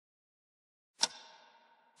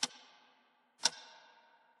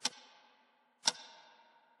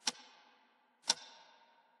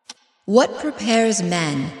What prepares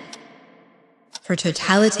men for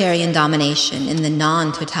totalitarian domination in the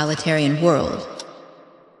non-totalitarian world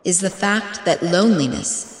is the fact that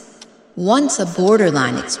loneliness, once a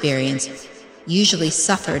borderline experience, usually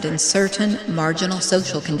suffered in certain marginal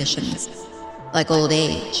social conditions, like old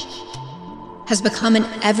age, has become an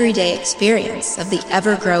everyday experience of the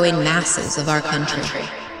ever-growing masses of our country.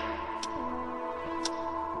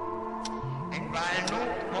 And while no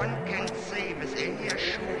one can say with any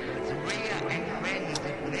assurance where and when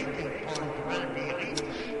that melting point will be reached,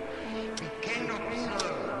 we can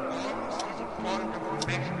observe almost as a point of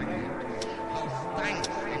measurement how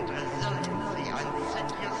strength and resiliency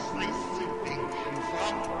insidiously seeping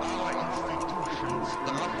from our institutions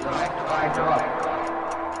drop by drop.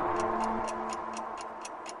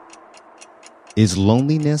 Is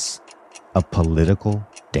loneliness a political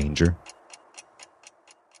danger?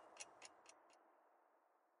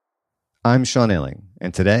 I'm Sean Illing,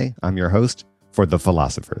 and today I'm your host for The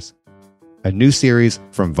Philosophers, a new series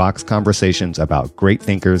from Vox Conversations about great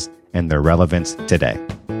thinkers and their relevance today.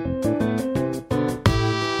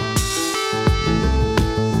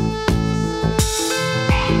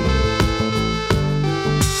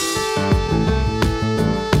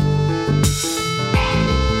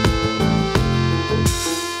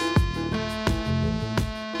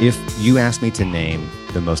 If you asked me to name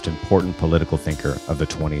the most important political thinker of the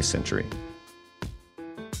 20th century,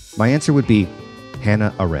 my answer would be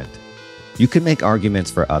Hannah Arendt. You could make arguments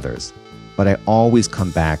for others, but I always come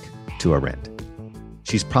back to Arendt.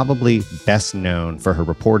 She's probably best known for her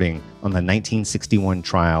reporting on the 1961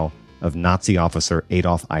 trial of Nazi officer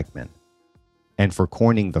Adolf Eichmann, and for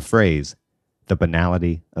coining the phrase, the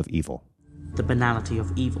banality of evil. The banality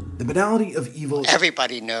of evil. The banality of evil.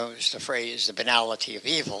 Everybody knows the phrase, the banality of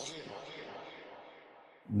evil.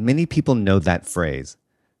 Many people know that phrase,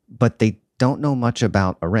 but they don't know much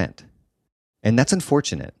about Arendt. And that's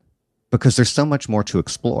unfortunate, because there's so much more to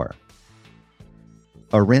explore.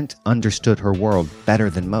 Arendt understood her world better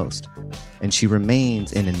than most, and she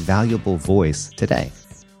remains an invaluable voice today.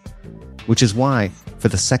 Which is why, for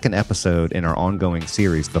the second episode in our ongoing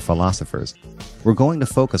series, The Philosophers, we're going to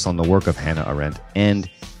focus on the work of Hannah Arendt and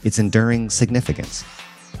its enduring significance.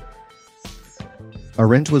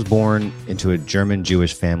 Arendt was born into a German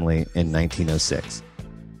Jewish family in 1906,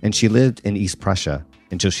 and she lived in East Prussia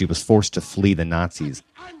until she was forced to flee the Nazis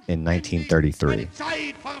in 1933.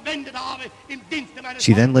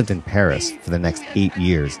 She then lived in Paris for the next 8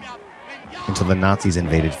 years until the Nazis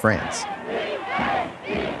invaded France,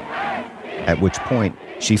 at which point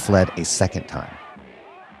she fled a second time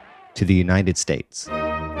to the United States,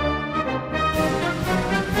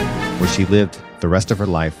 where she lived the rest of her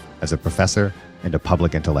life as a professor and a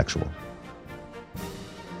public intellectual.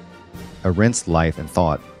 Arendt's life and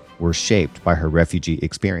thought were shaped by her refugee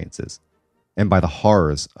experiences and by the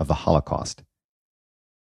horrors of the Holocaust.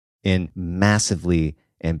 In massively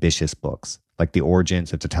ambitious books like The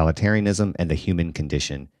Origins of Totalitarianism and The Human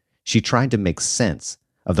Condition, she tried to make sense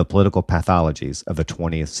of the political pathologies of the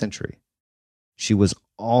 20th century. She was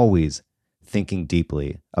always thinking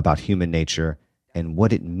deeply about human nature and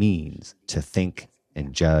what it means to think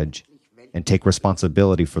and judge and take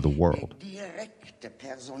responsibility for the world,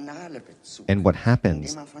 and what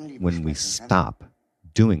happens when we stop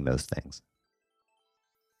doing those things.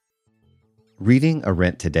 Reading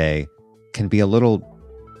Arendt today can be a little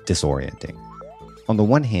disorienting. On the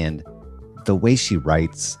one hand, the way she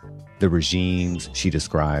writes, the regimes she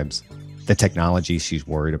describes, the technology she's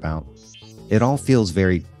worried about, it all feels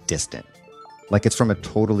very distant, like it's from a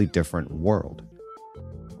totally different world.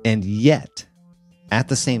 And yet, at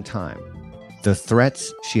the same time, the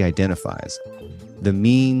threats she identifies, the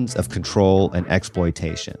means of control and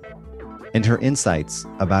exploitation, and her insights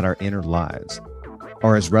about our inner lives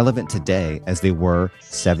are as relevant today as they were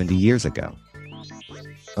 70 years ago.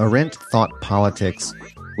 Arendt thought politics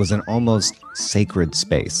was an almost sacred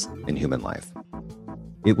space in human life.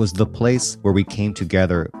 It was the place where we came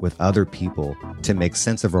together with other people to make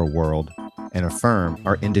sense of our world and affirm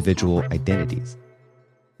our individual identities.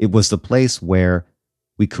 It was the place where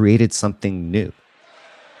we created something new.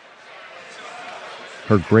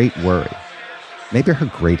 Her great worry, maybe her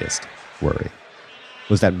greatest worry,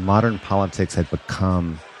 was that modern politics had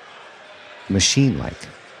become machine-like.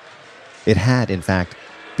 It had, in fact,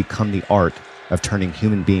 become the art of turning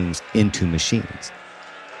human beings into machines.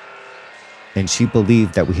 And she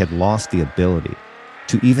believed that we had lost the ability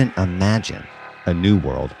to even imagine a new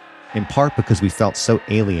world, in part because we felt so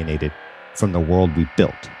alienated from the world we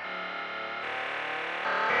built.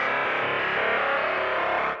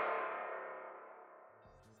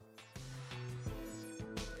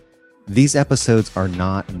 These episodes are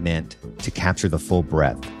not meant to capture the full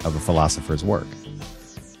breadth of a philosopher's work,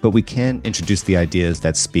 but we can introduce the ideas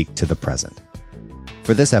that speak to the present.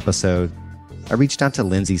 For this episode, I reached out to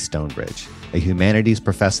Lindsay Stonebridge, a humanities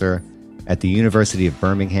professor at the University of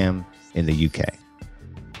Birmingham in the UK.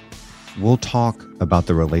 We'll talk about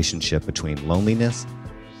the relationship between loneliness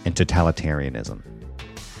and totalitarianism,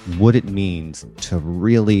 what it means to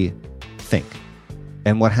really think,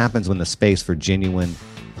 and what happens when the space for genuine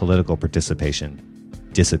political participation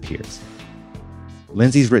disappears.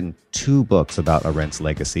 Lindsay's written 2 books about Arendt's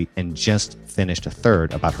legacy and just finished a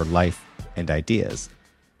third about her life and ideas,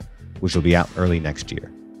 which will be out early next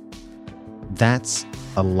year. That's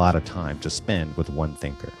a lot of time to spend with one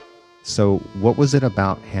thinker. So what was it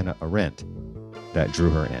about Hannah Arendt that drew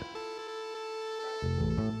her in?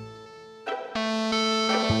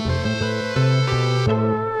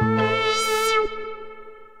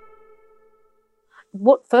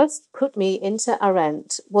 What first put me into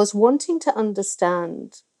Arendt was wanting to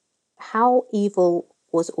understand how evil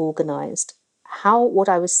was organized, how what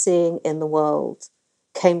I was seeing in the world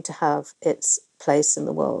came to have its place in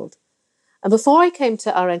the world. And before I came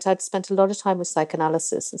to Arendt, I'd spent a lot of time with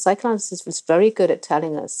psychoanalysis, and psychoanalysis was very good at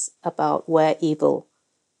telling us about where evil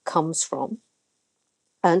comes from.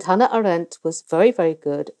 And Hannah Arendt was very, very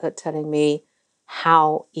good at telling me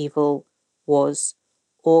how evil was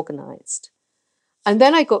organized. And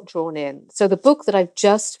then I got drawn in. So the book that I've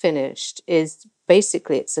just finished is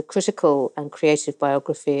basically, it's a critical and creative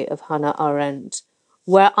biography of Hannah Arendt,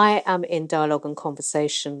 where I am in dialogue and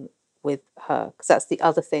conversation with her. Because that's the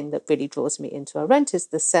other thing that really draws me into Arendt, is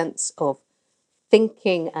the sense of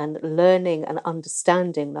thinking and learning and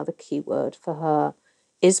understanding, another key word for her,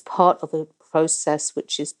 is part of a process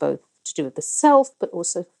which is both to do with the self, but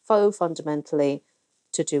also fundamentally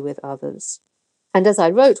to do with others. And as I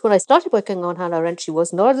wrote, when I started working on Hannah Arendt, she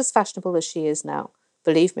was not as fashionable as she is now,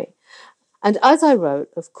 believe me. And as I wrote,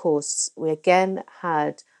 of course, we again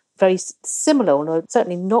had very similar, or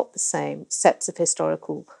certainly not the same, sets of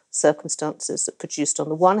historical circumstances that produced, on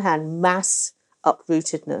the one hand, mass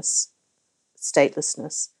uprootedness,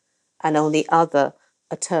 statelessness, and on the other,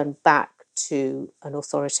 a turn back to an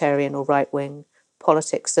authoritarian or right-wing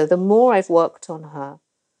politics. So the more I've worked on her,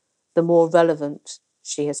 the more relevant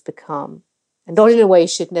she has become. And not in a way you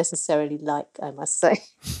should necessarily like, I must say,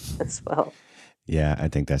 as well. Yeah, I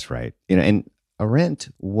think that's right. And Arendt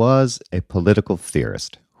was a political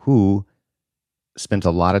theorist who spent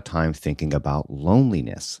a lot of time thinking about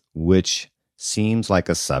loneliness, which seems like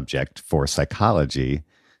a subject for psychology,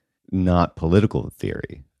 not political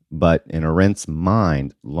theory. But in Arendt's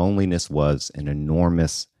mind, loneliness was an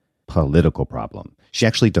enormous political problem. She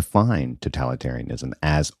actually defined totalitarianism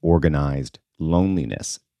as organized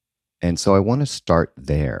loneliness. And so I want to start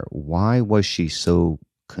there. Why was she so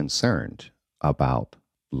concerned about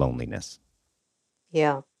loneliness?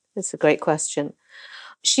 Yeah, it's a great question.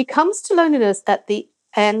 She comes to loneliness at the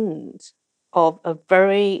end of a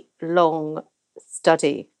very long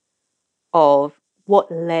study of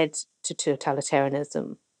what led to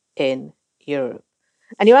totalitarianism in Europe.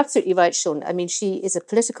 And you're absolutely right, Sean. I mean, she is a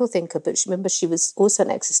political thinker, but remember, she was also an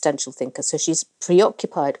existential thinker. So she's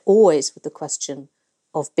preoccupied always with the question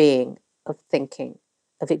of being, of thinking,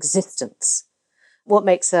 of existence. What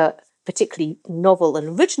makes her particularly novel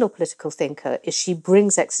and original political thinker is she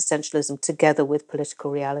brings existentialism together with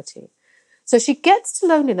political reality. So she gets to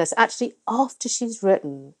loneliness actually after she's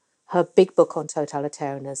written her big book on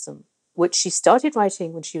totalitarianism, which she started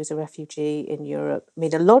writing when she was a refugee in Europe. I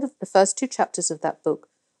mean, a lot of the first 2 chapters of that book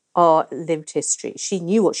are lived history. She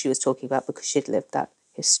knew what she was talking about because she'd lived that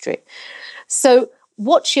history. So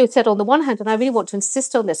what she said on the one hand, and I really want to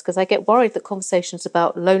insist on this because I get worried that conversations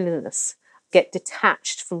about loneliness get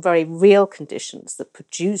detached from very real conditions that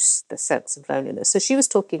produce the sense of loneliness. So she was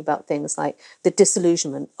talking about things like the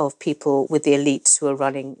disillusionment of people with the elites who are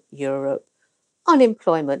running Europe,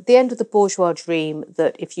 unemployment, the end of the bourgeois dream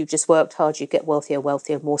that if you just worked hard, you get wealthier,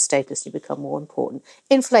 more stateless, you become more important,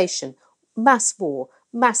 inflation, mass war,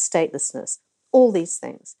 mass statelessness, all these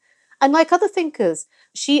things. And like other thinkers,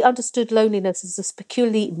 she understood loneliness as a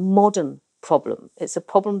peculiarly modern problem. It's a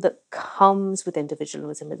problem that comes with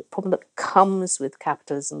individualism. It's a problem that comes with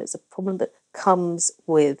capitalism. It's a problem that comes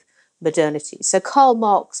with modernity. So Karl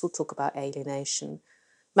Marx will talk about alienation.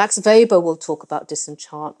 Max Weber will talk about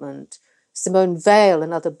disenchantment. Simone Weil,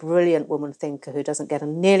 another brilliant woman thinker who doesn't get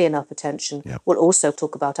nearly enough attention, will also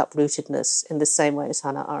talk about uprootedness in the same way as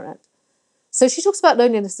Hannah Arendt. So she talks about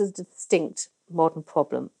loneliness as a distinct modern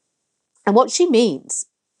problem. And what she means,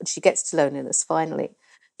 when she gets to loneliness finally,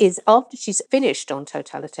 is after she's finished on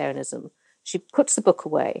totalitarianism, she puts the book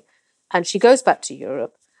away and she goes back to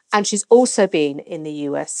Europe And she's also been in the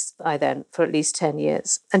US by then for at least 10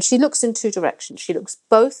 years. And she looks in two directions. She looks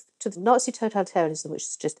both to the Nazi totalitarianism, which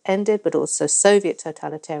has just ended, but also Soviet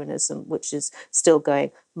totalitarianism, which is still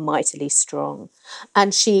going mightily strong.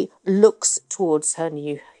 And she looks towards her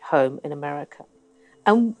new home in America.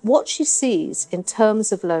 And what she sees in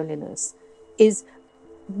terms of loneliness is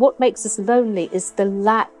what makes us lonely is the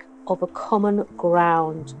lack of a common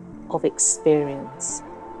ground of experience.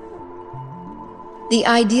 The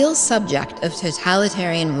ideal subject of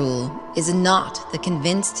totalitarian rule is not the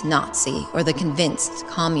convinced Nazi or the convinced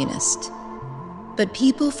communist, but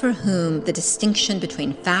people for whom the distinction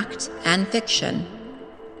between fact and fiction,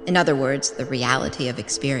 in other words, the reality of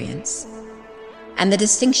experience, and the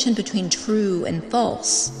distinction between true and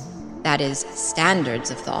false, that is, standards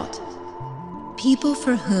of thought, people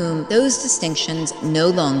for whom those distinctions no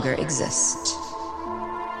longer exist.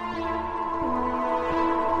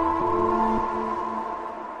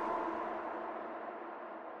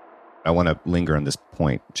 I want to linger on this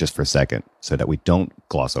point just for a second so that we don't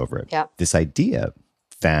gloss over it. Yeah. This idea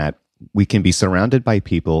that we can be surrounded by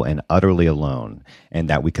people and utterly alone, and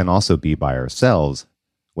that we can also be by ourselves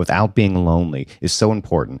without being lonely is so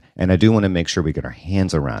important. And I do want to make sure we get our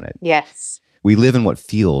hands around it. Yes. We live in what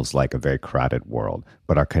feels like a very crowded world,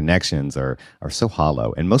 but our connections are so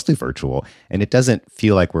hollow and mostly virtual, and it doesn't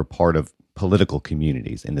feel like we're part of political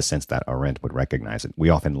communities in the sense that Arendt would recognize it. We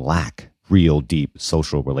often lack real, deep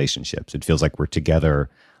social relationships. It feels like we're together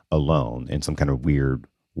alone in some kind of weird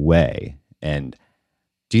way. And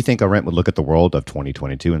do you think Arendt would look at the world of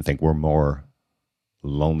 2022 and think we're more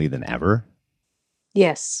lonely than ever?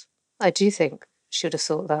 Yes, I do think she would have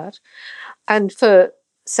thought that. And for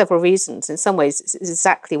several reasons. In some ways, it's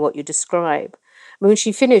exactly what you describe. I mean, when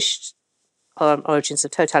she finished Origins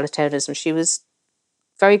of Totalitarianism, she was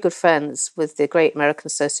very good friends with the great American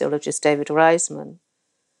sociologist David Reisman,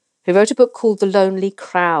 who wrote a book called The Lonely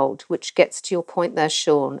Crowd, which gets to your point there,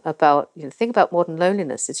 Sean, about, the thing about modern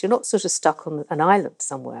loneliness is you're not sort of stuck on an island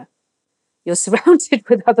somewhere. You're surrounded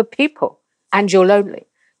with other people and you're lonely.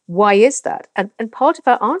 Why is that? And part of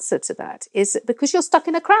our answer to that is because you're stuck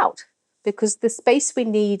in a crowd, because the space we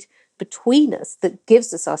need between us that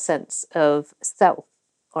gives us our sense of self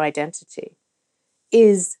or identity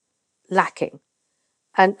is lacking.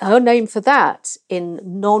 And her name for that in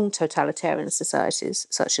non-totalitarian societies,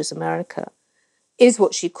 such as America, is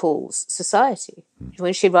what she calls society.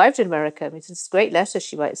 When she arrived in America, there's this great letter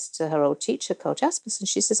she writes to her old teacher, Carl Jasperson.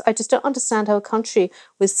 She says, I just don't understand how a country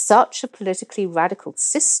with such a politically radical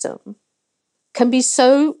system can be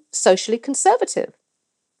so socially conservative.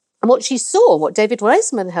 And what she saw, what David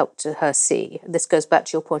Reisman helped her see, and this goes back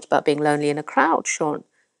to your point about being lonely in a crowd, Sean,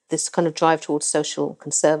 this kind of drive towards social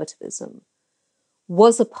conservatism,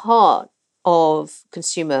 was a part of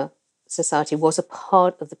consumer society, was a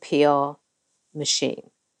part of the PR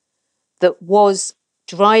machine that was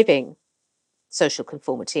driving social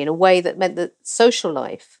conformity in a way that meant that social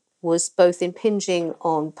life was both impinging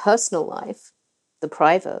on personal life, the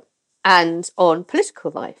private, and on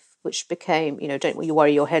political life, which became, don't you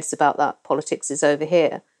worry your heads about that, politics is over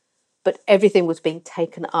here. But everything was being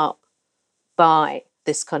taken up by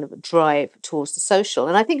this kind of a drive towards the social.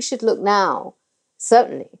 And I think you should look now,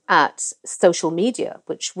 certainly, at social media,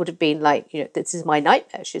 which would have been like, this is my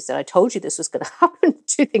nightmare. She said, I told you this was going to happen.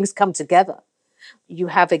 Two things come together. You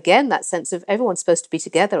have, again, that sense of everyone's supposed to be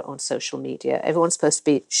together on social media. Everyone's supposed to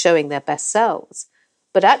be showing their best selves.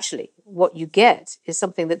 But actually, what you get is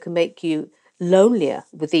something that can make you lonelier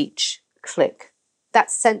with each click.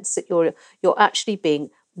 That sense that you're actually being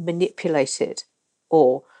manipulated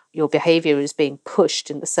or your behavior is being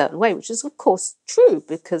pushed in a certain way, which is, of course, true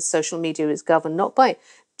because social media is governed not by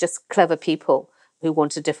just clever people who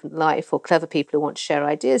want a different life or clever people who want to share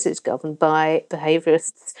ideas. It's governed by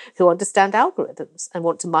behaviorists who understand algorithms and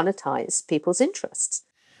want to monetize people's interests.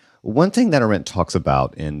 One thing that Arendt talks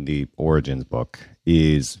about in the Origins book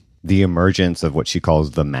is the emergence of what she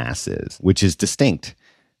calls the masses, which is distinct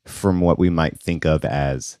from what we might think of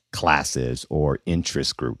as classes or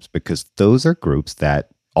interest groups, because those are groups that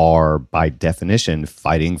are, by definition,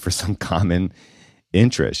 fighting for some common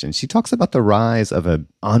interest. And she talks about the rise of an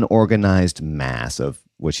unorganized mass of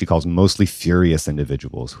what she calls mostly furious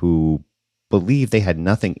individuals who believe they had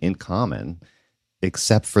nothing in common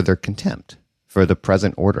except for their contempt for the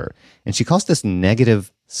present order. And she calls this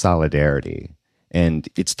negative solidarity. And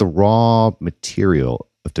it's the raw material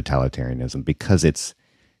of totalitarianism because it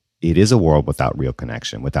is a world without real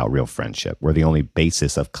connection, without real friendship, where the only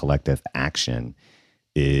basis of collective action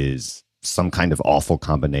is some kind of awful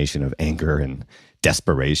combination of anger and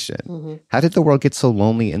desperation. Mm-hmm. How did the world get so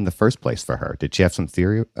lonely in the first place for her? Did she have some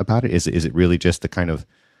theory about it? Is it really just the kind of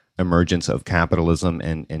emergence of capitalism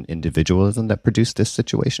and individualism that produced this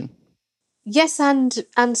situation? Yes, and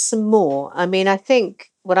some more. I mean, I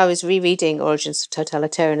think when I was rereading Origins of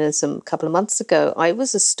Totalitarianism a couple of months ago, I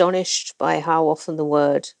was astonished by how often the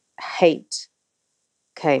word hate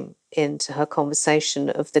came into her conversation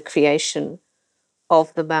of the creation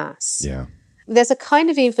of the mass. Yeah. There's a kind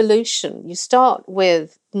of evolution. You start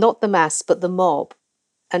with not the mass, but the mob.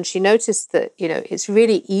 And she noticed that, it's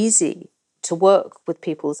really easy to work with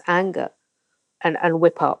people's anger and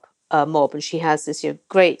whip up a mob. And she has this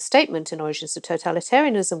great statement in Origins of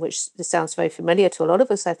Totalitarianism, which this sounds very familiar to a lot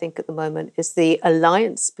of us, I think, at the moment, is the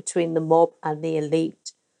alliance between the mob and the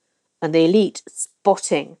elite. And the elite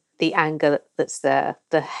spotting the anger that's there,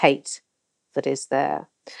 the hate that is there.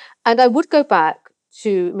 And I would go back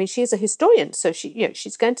to, she is a historian, so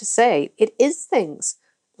she's going to say it is things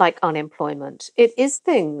like unemployment. It is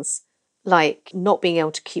things like not being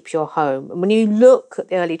able to keep your home. And when you look at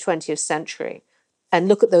the early 20th century and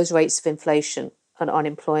look at those rates of inflation and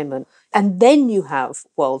unemployment, and then you have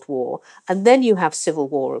World War, and then you have civil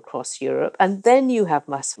war across Europe, and then you have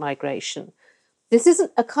mass migration. This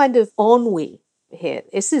isn't a kind of ennui here.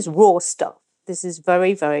 This is raw stuff. This is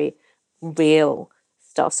very, very real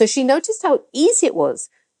stuff. So she noticed how easy it was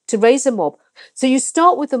to raise a mob. So you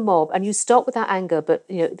start with the mob and you start with that anger, but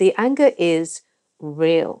the anger is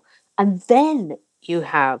real. And then you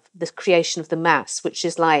have the creation of the mass, which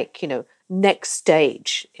is like, next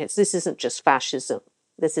stage. This isn't just fascism.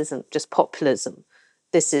 This isn't just populism.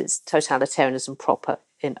 This is totalitarianism proper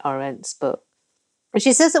in Arendt's book. And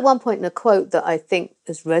she says at one point in a quote that I think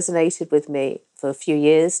has resonated with me for a few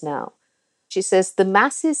years now. She says, "The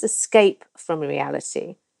masses' escape from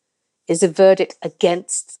reality is a verdict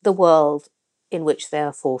against the world in which they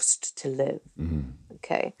are forced to live." Mm-hmm.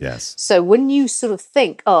 Okay. Yes. So when you sort of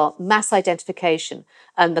think, mass identification,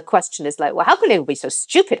 and the question is like, well, how can anyone be so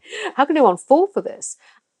stupid? How can anyone fall for this?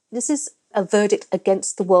 This is a verdict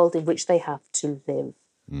against the world in which they have to live.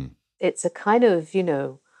 Mm. It's a kind of,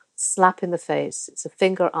 slap in the face. It's a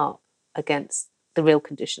finger up against the real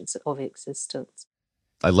conditions of existence.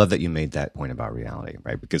 I love that you made that point about reality,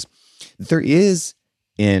 right? Because there is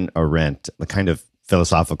in Arendt a kind of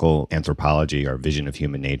philosophical anthropology or vision of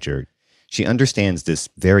human nature. She understands this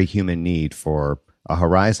very human need for a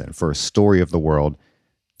horizon, for a story of the world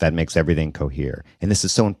that makes everything cohere. And this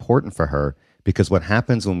is so important for her because what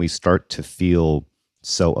happens when we start to feel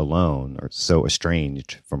so alone or so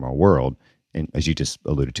estranged from our world, and as you just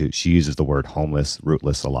alluded to, she uses the word homeless,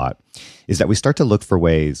 rootless a lot, is that we start to look for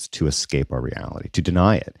ways to escape our reality, to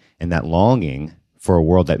deny it. And that longing for a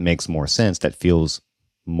world that makes more sense, that feels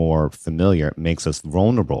more familiar, makes us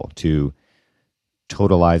vulnerable to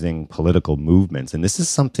totalizing political movements. And this is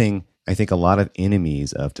something I think a lot of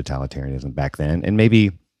enemies of totalitarianism back then, and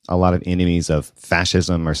maybe a lot of enemies of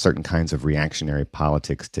fascism or certain kinds of reactionary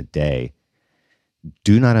politics today,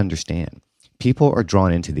 do not understand. People are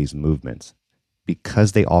drawn into these movements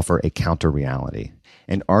because they offer a counter reality.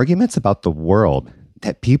 And arguments about the world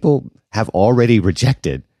that people have already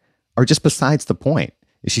rejected are just besides the point.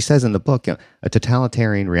 As she says in the book, a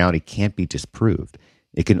totalitarian reality can't be disproved.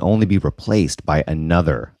 It can only be replaced by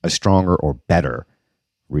another, a stronger or better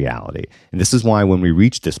reality. And this is why when we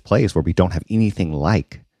reach this place where we don't have anything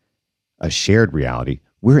like a shared reality,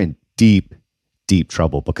 we're in deep, deep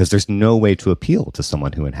trouble because there's no way to appeal to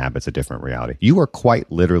someone who inhabits a different reality. You are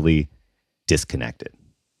quite literally disconnected.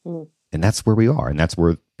 Mm. And that's where we are. And that's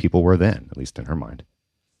where people were then, at least in her mind.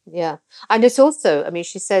 Yeah. And it's also,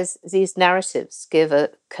 she says these narratives give a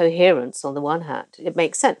coherence on the one hand. It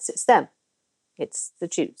makes sense. It's them. It's the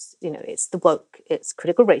Jews. It's the woke. It's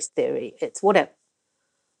critical race theory. It's whatever.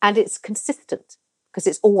 And it's consistent because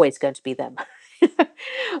it's always going to be them.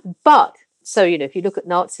 But, so, if you look at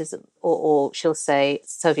Nazism or she'll say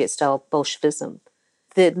Soviet-style Bolshevism,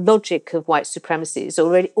 the logic of white supremacy is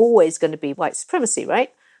always going to be white supremacy,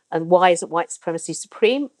 right? And why isn't white supremacy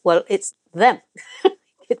supreme? Well, it's them.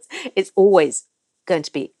 It's always going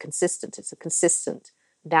to be consistent. It's a consistent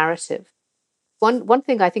narrative. One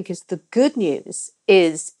thing I think is the good news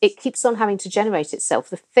is it keeps on having to generate itself.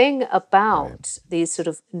 The thing about these sort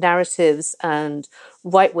of narratives and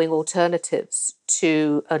right-wing alternatives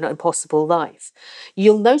to an impossible life,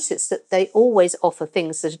 you'll notice that they always offer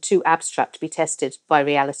things that are too abstract to be tested by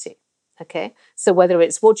reality. Okay, so whether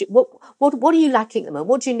it's what are you lacking at the moment?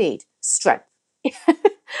 What do you need? Strength.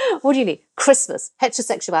 What do you need? Christmas,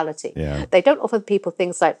 heterosexuality. Yeah. They don't offer people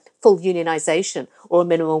things like full unionization or a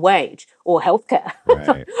minimum wage or healthcare,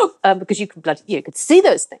 right. Because you could see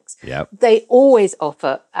those things. Yep. They always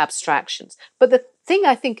offer abstractions. But the thing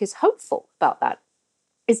I think is hopeful about that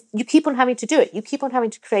is you keep on having to do it. You keep on having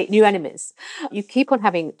to create new enemies. You keep on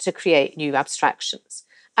having to create new abstractions.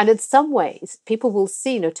 And in some ways, people will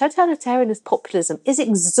see, totalitarianism, populism is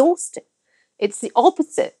exhausting. It's the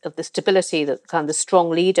opposite of the stability that kind of the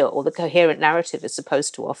strong leader or the coherent narrative is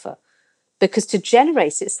supposed to offer. Because to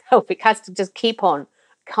generate itself, it has to just keep on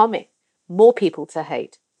coming. More people to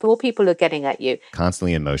hate. More people are getting at you.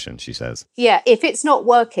 Constantly in motion, she says. Yeah, if it's not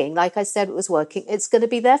working, like I said it was working, it's going to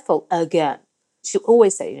be their fault again. She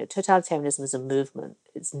always say, totalitarianism is a movement.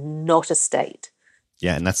 It's not a state.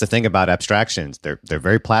 Yeah, and that's the thing about abstractions. They're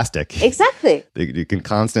very plastic. Exactly. You can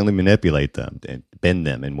constantly manipulate them and bend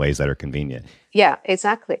them in ways that are convenient. Yeah,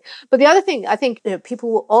 exactly. But the other thing, I think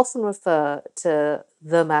people will often refer to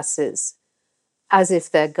the masses as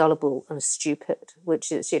if they're gullible and stupid,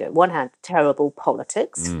 which is, one hand, terrible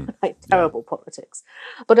politics, terrible politics.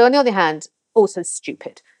 But on the other hand, also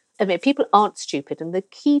stupid. I mean, people aren't stupid. And the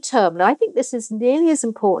key term, and I think this is nearly as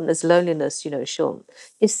important as loneliness, Sean,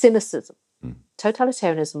 is cynicism.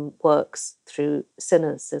 Totalitarianism works through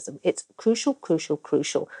cynicism. It's crucial, crucial,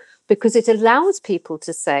 crucial, because it allows people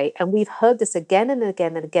to say, and we've heard this again and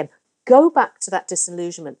again and again, go back to that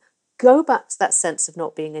disillusionment, go back to that sense of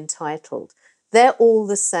not being entitled. They're all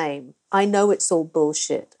the same. I know it's all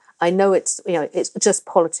bullshit. I know it's just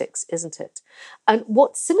politics, isn't it? And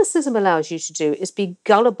what cynicism allows you to do is be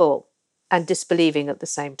gullible and disbelieving at the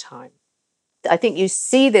same time. I think you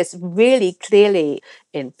see this really clearly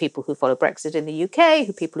in people who follow Brexit in the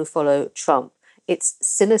UK, people who follow Trump. It's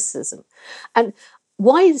cynicism. And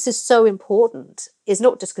why this is so important is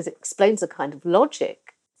not just because it explains a kind of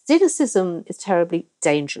logic. Cynicism is terribly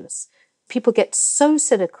dangerous. People get so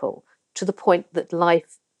cynical to the point that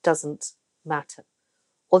life doesn't matter.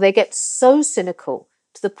 Or they get so cynical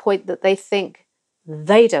to the point that they think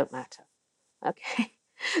they don't matter. Okay?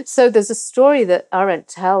 So there's a story that Arendt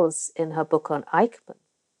tells in her book on Eichmann,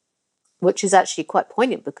 which is actually quite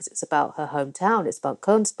poignant because it's about her hometown, it's about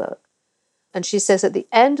Königsberg. And she says at the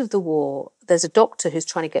end of the war, there's a doctor who's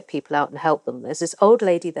trying to get people out and help them. There's this old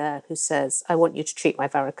lady there who says, I want you to treat my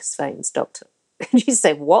varicose veins, doctor. And you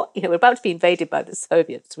say, what? We're about to be invaded by the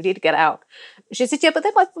Soviets. We need to get out. She said, yeah, but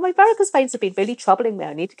then my varicose veins have been really troubling me.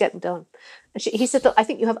 I need to get them done. And he said, look, I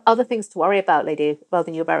think you have other things to worry about, lady, rather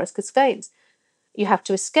than your varicose veins. You have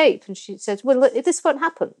to escape. And she says, well, look, this won't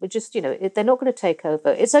happen. We're just, they're not going to take over.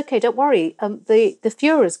 It's okay, don't worry. The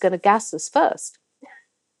Fuhrer's going to gas us first.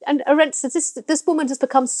 And Arendt says, this woman has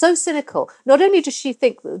become so cynical. Not only does she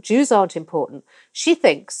think that Jews aren't important, she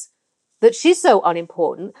thinks that she's so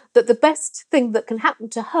unimportant that the best thing that can happen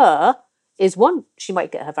to her is, one, she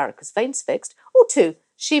might get her varicose veins fixed, or two,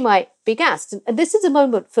 she might be gassed. And this is a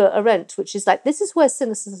moment for Arendt, which is like, this is where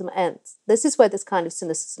cynicism ends. This is where this kind of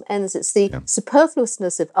cynicism ends. It's the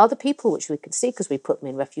superfluousness of other people, which we can see because we put them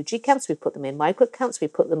in refugee camps, we put them in migrant camps, we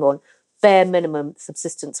put them on bare minimum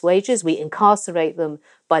subsistence wages, we incarcerate them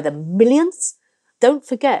by the millions. Don't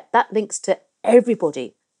forget, that links to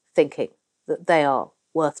everybody thinking that they are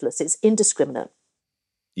worthless. It's indiscriminate.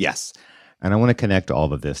 Yes. And I want to connect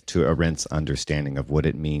all of this to Arendt's understanding of what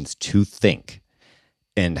it means to think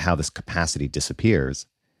and how this capacity disappears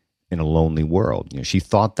in a lonely world. She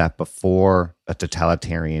thought that before a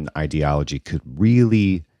totalitarian ideology could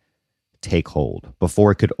really take hold,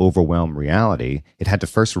 before it could overwhelm reality, it had to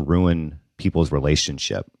first ruin people's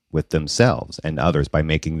relationship with themselves and others by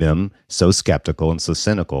making them so skeptical and so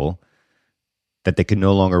cynical that they could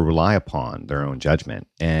no longer rely upon their own judgment.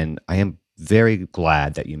 And I am very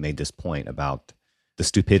glad that you made this point about the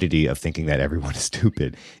stupidity of thinking that everyone is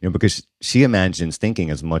stupid, because she imagines thinking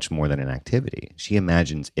as much more than an activity. She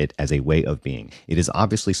imagines it as a way of being. It is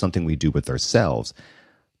obviously something we do with ourselves,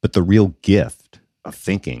 but the real gift of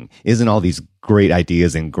thinking isn't all these great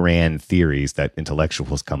ideas and grand theories that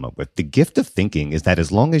intellectuals come up with. The gift of thinking is that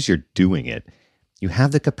as long as you're doing it, you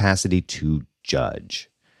have the capacity to judge.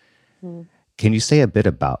 Can you say a bit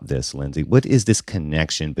about this, Lindsay? What is this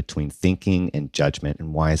connection between thinking and judgment,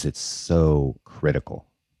 and why is it so critical?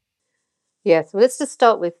 Yes, well, let's just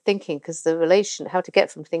start with thinking, because the relation, how to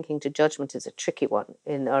get from thinking to judgment, is a tricky one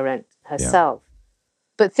in Arendt herself. Yeah.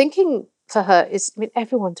 But thinking for her is,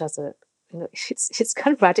 everyone does it. It's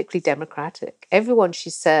kind of radically democratic. Everyone,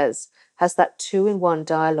 she says, has that 2-in-1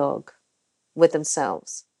 dialogue with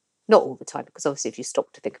themselves. Not all the time, because obviously if you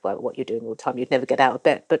stop to think about what you're doing all the time, you'd never get out of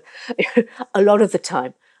bed. But a lot of the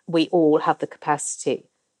time, we all have the capacity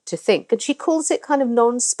to think. And she calls it kind of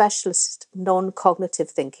non-specialist, non-cognitive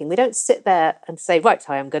thinking. We don't sit there and say, right,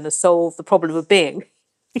 I am going to solve the problem of being.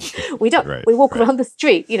 We don't. We walk around the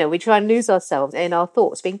street, we try and lose ourselves in our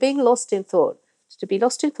thoughts, being lost in thought. To be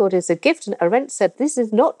lost in thought is a gift. And Arendt said, this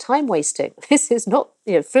is not time wasting. This is not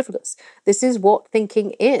frivolous. This is what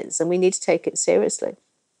thinking is, and we need to take it seriously.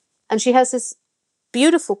 And she has this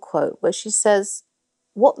beautiful quote where she says,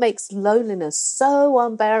 what makes loneliness so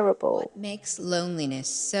unbearable? What makes loneliness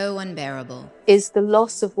so unbearable is the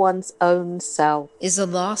loss of one's own self. Is the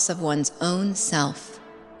loss of one's own self,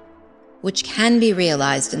 which can be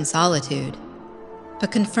realized in solitude,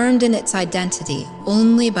 but confirmed in its identity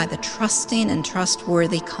only by the trusting and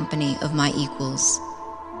trustworthy company of my equals.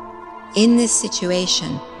 In this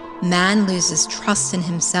situation, man loses trust in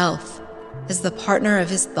himself as the partner of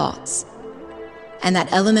his thoughts, and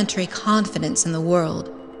that elementary confidence in the world,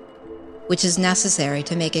 which is necessary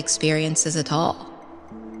to make experiences at all.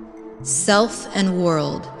 Self and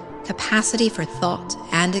world, capacity for thought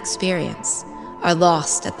and experience, are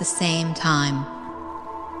lost at the same time.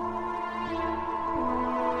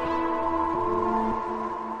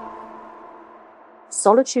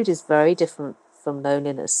 Solitude is very different from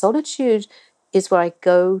loneliness. Solitude is where I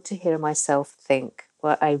go to hear myself think,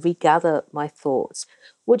 where I regather my thoughts,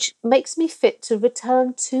 which makes me fit to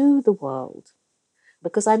return to the world,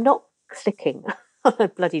 because I'm not clicking on a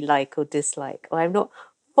bloody like or dislike, or I'm not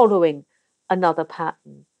following another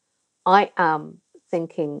pattern. I am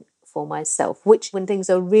thinking for myself, which, when things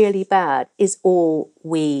are really bad, is all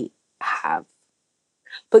we have.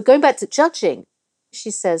 But going back to judging, she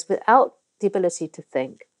says, without the ability to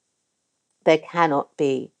think, there cannot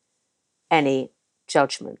be any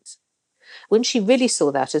judgment. When she really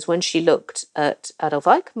saw that is when she looked at Adolf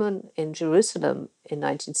Eichmann in Jerusalem in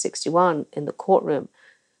 1961 in the courtroom.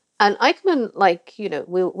 And Eichmann,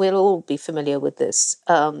 we'll all be familiar with this.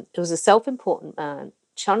 It was a self-important man,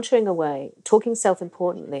 chuntering away, talking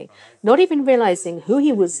self-importantly, not even realizing who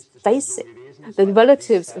he was facing, the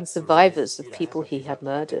relatives and survivors of people he had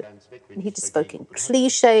murdered. And he just spoke in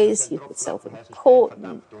cliches, he was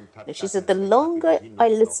self-important. And she said, the longer I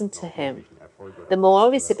listened to him, the more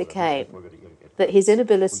obvious it became that his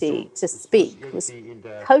inability to speak was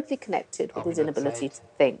totally connected with his inability to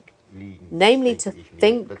think, namely to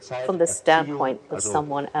think from the standpoint of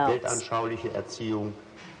someone else.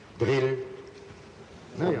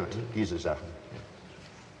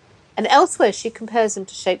 And elsewhere, she compares him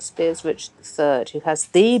to Shakespeare's Richard III, who has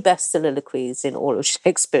the best soliloquies in all of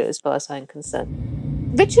Shakespeare, as far as I'm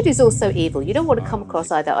concerned. Richard is also evil. You don't want to come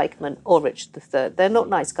across either Eichmann or Richard III. They're not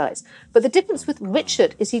nice guys. But the difference with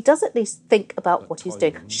Richard is he does at least think about what he's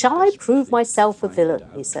doing. Shall I prove myself a villain,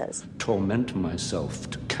 he says. Torment myself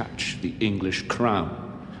to catch the English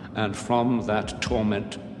crown, and from that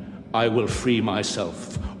torment I will free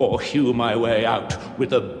myself or hew my way out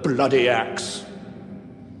with a bloody axe.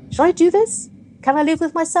 Should I do this? Can I live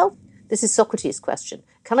with myself? This is Socrates' question.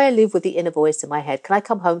 Can I live with the inner voice in my head? Can I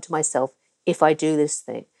come home to myself if I do this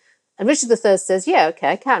thing? And Richard III says, yeah, okay,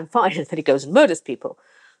 I can, fine. And then he goes and murders people.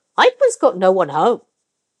 Eichmann's got no one home.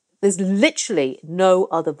 There's literally no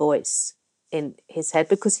other voice in his head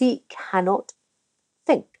because he cannot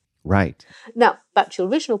think. Right. Now, back to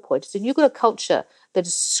your original point, is if you've got a culture that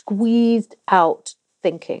has squeezed out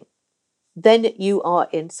thinking, then you are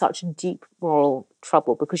in such deep moral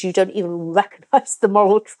trouble because you don't even recognize the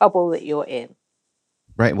moral trouble that you're in.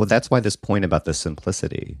 Right. Well, that's why this point about the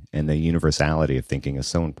simplicity and the universality of thinking is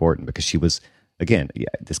so important, because she was, again,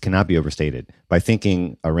 this cannot be overstated. By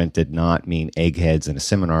thinking, Arendt did not mean eggheads in a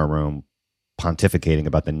seminar room pontificating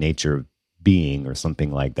about the nature of being or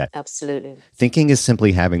something like that. Absolutely. Thinking is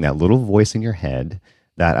simply having that little voice in your head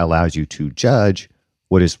that allows you to judge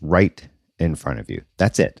what is right in front of you.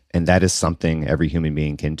 That's it. And that is something every human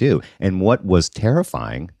being can do. And what was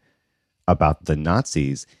terrifying about the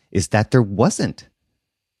Nazis is that there wasn't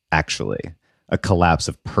actually a collapse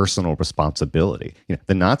of personal responsibility.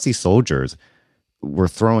 The Nazi soldiers were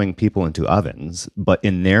throwing people into ovens, but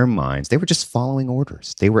in their minds, they were just following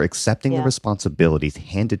orders. They were accepting the responsibilities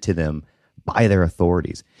handed to them by their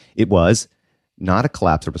authorities. It was not a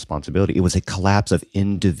collapse of responsibility. It was a collapse of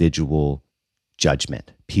individual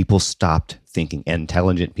judgment. People stopped thinking.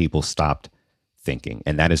 Intelligent people stopped thinking.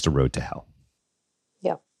 And that is the road to hell.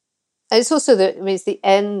 Yeah. And it's also it's the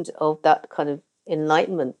end of that kind of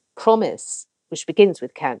Enlightenment promise, which begins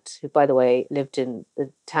with Kant, who, by the way, lived in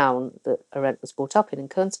the town that Arendt was brought up in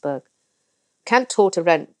Königsberg. Kant taught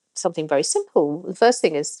Arendt something very simple. The first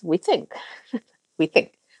thing is we think. We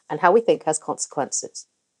think. And how we think has consequences.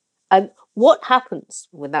 And what happens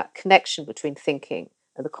when that connection between thinking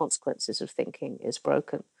and the consequences of thinking is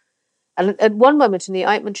broken? And at one moment in the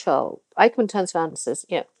Eichmann trial, Eichmann turns around and says,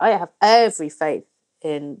 I have every faith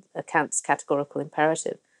in Kant's categorical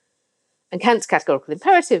imperative. And Kant's categorical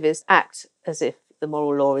imperative is act as if the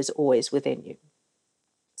moral law is always within you.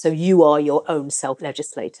 So you are your own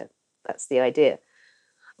self-legislator. That's the idea.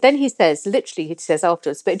 Then he says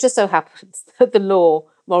afterwards, but it just so happens that the moral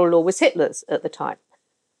law was Hitler's at the time.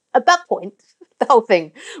 At that point, the whole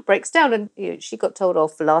thing breaks down, and she got told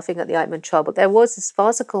off for laughing at the Eichmann trial. But there was this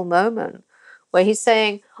farcical moment where he's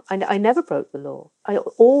saying, I never broke the law. I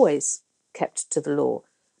always kept to the law.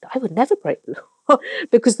 I would never break the law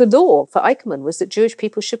because the law for Eichmann was that Jewish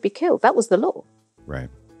people should be killed. That was the law. Right.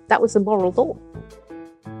 That was the moral law.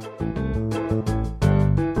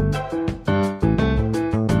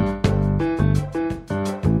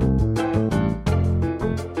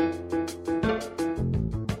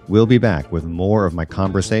 We'll be back with more of my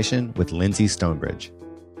conversation with Lindsay Stonebridge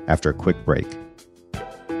after a quick break.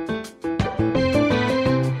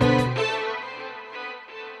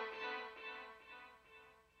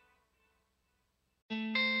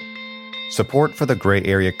 Support for The Gray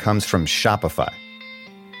Area comes from Shopify.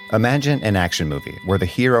 Imagine an action movie where the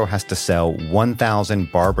hero has to sell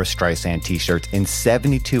 1,000 Barbra Streisand t-shirts in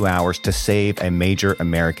 72 hours to save a major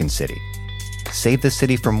American city. Save the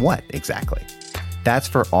city from what, exactly? That's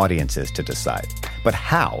for audiences to decide. But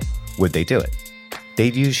how would they do it?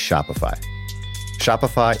 They'd use Shopify.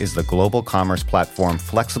 Shopify is the global commerce platform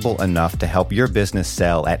flexible enough to help your business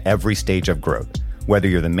sell at every stage of growth. Whether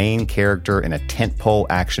you're the main character in a tentpole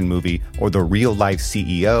action movie or the real-life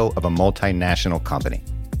CEO of a multinational company.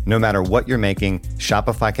 No matter what you're making,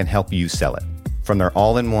 Shopify can help you sell it. From their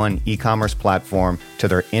all-in-one e-commerce platform to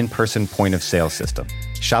their in-person point-of-sale system,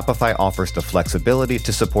 Shopify offers the flexibility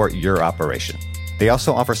to support your operation. They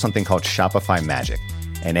also offer something called Shopify Magic,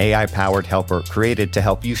 an AI-powered helper created to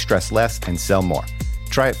help you stress less and sell more.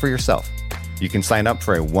 Try it for yourself. You can sign up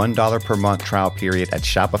for a $1 per month trial period at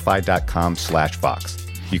shopify.com/Vox.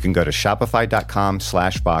 You can go to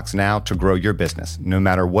shopify.com/Vox now to grow your business, no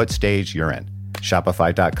matter what stage you're in.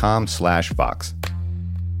 Shopify.com/Vox.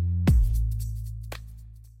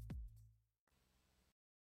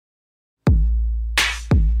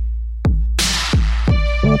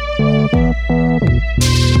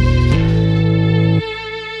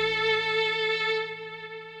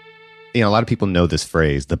 A lot of people know this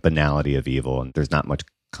phrase, the banality of evil, and there's not much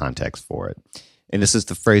context for it. And this is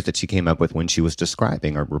the phrase that she came up with when she was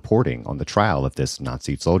describing or reporting on the trial of this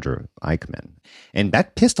Nazi soldier, Eichmann. And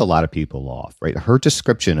that pissed a lot of people off, right? Her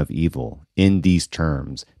description of evil in these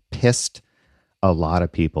terms pissed a lot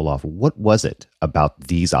of people off. What was it about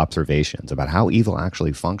these observations, about how evil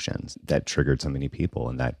actually functions, that triggered so many people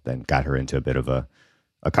and that then got her into a bit of a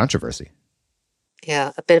controversy?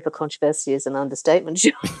 Yeah, a bit of a controversy is an understatement.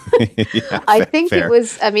 Yeah, I think fair. it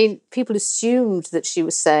was, people assumed that she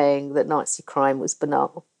was saying that Nazi crime was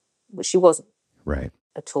banal, which she wasn't Right.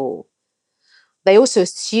 at all. They also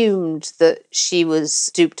assumed that she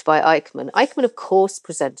was duped by Eichmann. Eichmann, of course,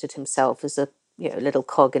 presented himself as a little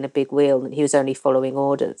cog in a big wheel, and he was only following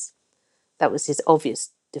orders. That was his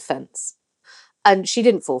obvious defense. And she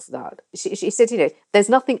didn't fall for that. She said, there's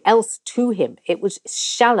nothing else to him. It was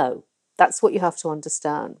shallow. That's what you have to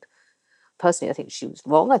understand. Personally, I think she was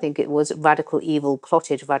wrong. I think it was radical evil,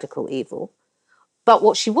 plotted radical evil. But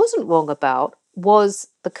what she wasn't wrong about was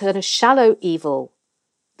the kind of shallow evil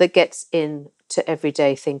that gets into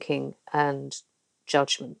everyday thinking and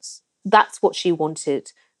judgments. That's what she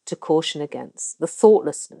wanted to caution against, the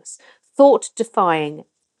thoughtlessness, thought-defying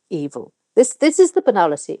evil. This is the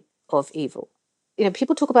banality of evil.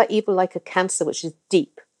 People talk about evil like a cancer, which is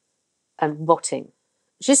deep and rotting.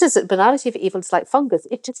 She says that banality of evil is like fungus.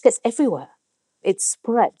 It just gets everywhere. It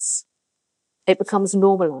spreads. It becomes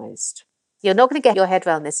normalized. You're not going to get your head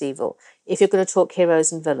around this evil if you're going to talk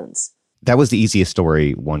heroes and villains. That was the easiest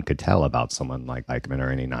story one could tell about someone like Eichmann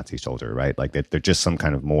or any Nazi soldier, right? Like they're just some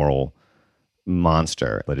kind of moral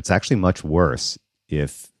monster. But it's actually much worse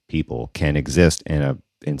if people can exist in a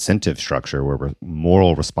incentive structure where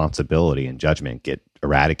moral responsibility and judgment get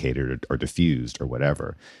eradicated or diffused or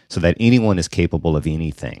whatever, so that anyone is capable of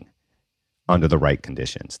anything under the right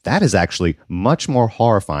conditions. That is actually much more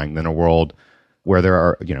horrifying than a world where there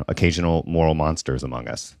are, occasional moral monsters among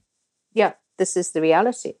us. Yeah, this is the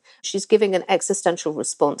reality. She's giving an existential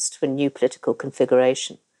response to a new political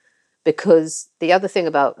configuration. Because the other thing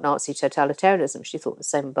about Nazi totalitarianism, she thought the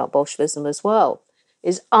same about Bolshevism as well,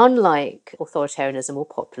 is unlike authoritarianism or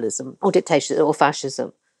populism or dictatorship or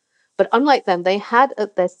fascism, but unlike them, they had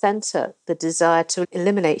at their center the desire to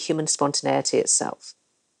eliminate human spontaneity itself.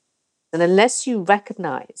 And unless you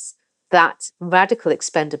recognize that radical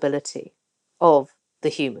expendability of the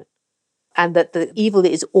human and that the evil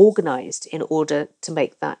is organized in order to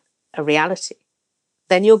make that a reality,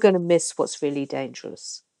 then you're going to miss what's really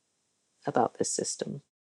dangerous about this system.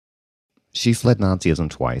 She fled Nazism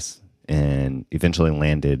twice. and eventually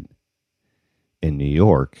landed in New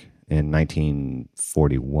York in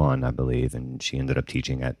 1941, I believe. And she ended up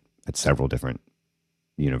teaching at several different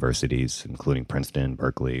universities, including Princeton,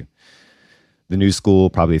 Berkeley, the New School,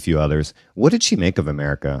 probably a few others. What did she make of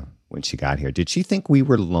America when she got here? Did she think we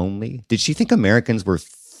were lonely? Did she think Americans were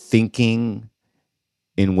thinking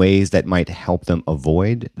in ways that might help them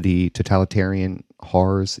avoid the totalitarian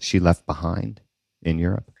horrors she left behind in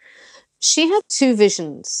Europe? She had two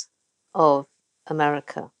visions of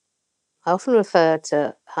America. I often refer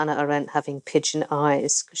to Hannah Arendt having pigeon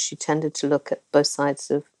eyes because she tended to look at both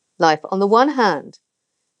sides of life. On the one hand,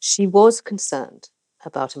 she was concerned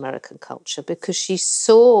about American culture because she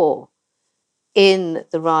saw in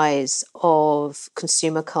the rise of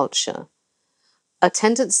consumer culture a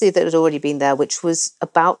tendency that had already been there, which was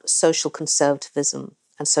about social conservatism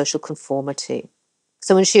and social conformity.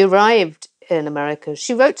 So when she arrived in America,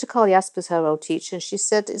 she wrote to Carl Jaspers, her old teacher, and she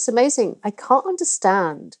said, "It's amazing. I can't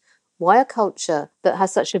understand why a culture that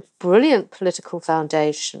has such a brilliant political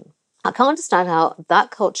foundation, I can't understand how that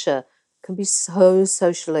culture can be so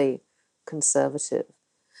socially conservative."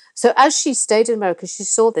 So as she stayed in America, she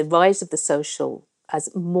saw the rise of the social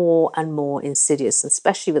as more and more insidious,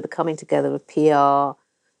 especially with the coming together of PR,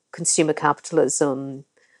 consumer capitalism,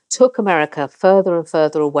 took America further and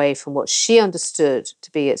further away from what she understood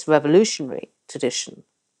to be its revolutionary tradition.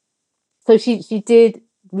 So she did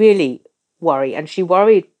really worry, and she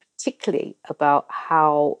worried particularly about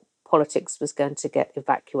how politics was going to get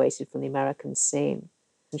evacuated from the American scene.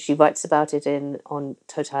 And she writes about it on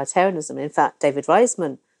totalitarianism. In fact, David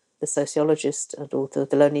Reisman, the sociologist and author of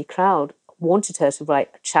The Lonely Crowd, wanted her to write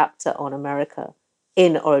a chapter on America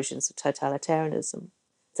in Origins of Totalitarianism.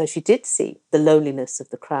 So she did see the loneliness of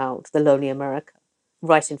the crowd, the lonely America,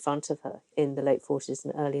 right in front of her in the late 40s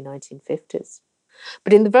and early 1950s.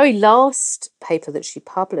 But in the very last paper that she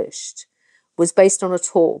published was based on a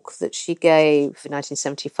talk that she gave in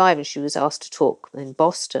 1975, and she was asked to talk in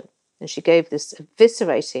Boston. And she gave this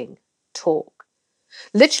eviscerating talk,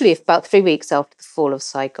 literally about 3 weeks after the fall of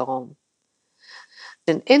Saigon.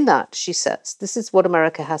 And in that, she says, this is what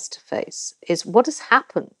America has to face, is what has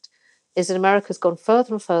happened is that America's gone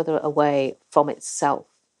further and further away from itself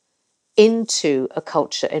into a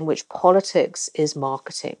culture in which politics is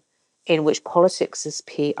marketing, in which politics is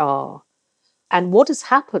PR. And what has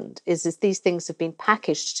happened is these things have been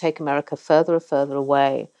packaged to take America further and further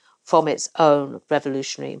away from its own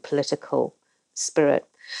revolutionary and political spirit.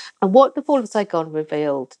 And what the fall of Saigon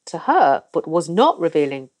revealed to her, but was not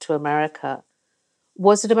revealing to America,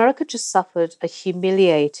 was that America just suffered a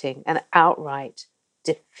humiliating and outright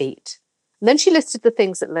defeat. And then she listed the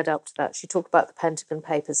things that led up to that. She talked about the Pentagon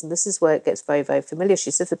Papers, and this is where it gets very, very familiar. She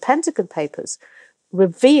says the Pentagon Papers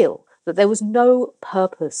reveal that there was no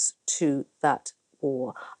purpose to that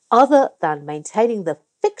war other than maintaining the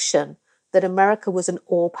fiction that America was an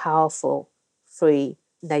all-powerful, free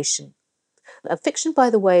nation. A fiction, by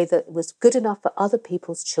the way, that was good enough for other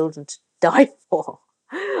people's children to die for.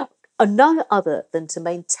 None other than to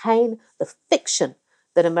maintain the fiction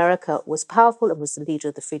that America was powerful and was the leader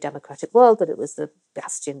of the free democratic world, that it was the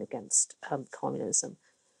bastion against communism.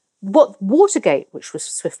 What Watergate, which was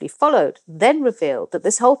swiftly followed, then revealed that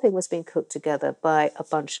this whole thing was being cooked together by a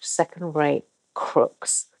bunch of second-rate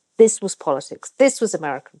crooks. This was politics. This was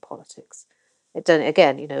American politics.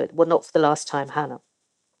 Again, well, not for the last time, Hannah,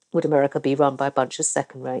 would America be run by a bunch of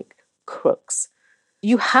second-rate crooks.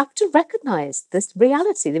 You have to recognize this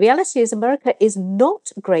reality. The reality is America is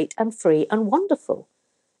not great and free and wonderful.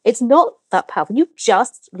 It's not that powerful. You've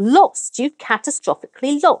just lost. You've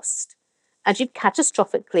catastrophically lost. And you've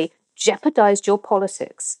catastrophically jeopardized your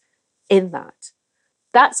politics in that.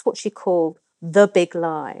 That's what she called the big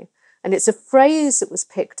lie. And it's a phrase that was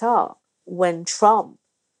picked up when Trump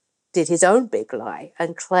did his own big lie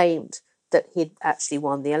and claimed that he'd actually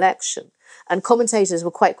won the election. And commentators were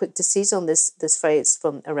quite quick to seize on this phrase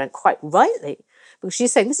from Arendt, quite rightly, because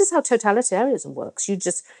she's saying this is how totalitarianism works. You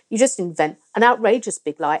just invent an outrageous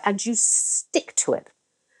big lie and you stick to it.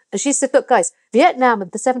 And she said, look, guys, Vietnam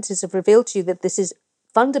and the 70s have revealed to you that this is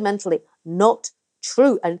fundamentally not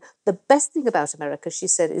true. And the best thing about America, she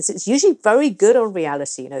said, is it's usually very good on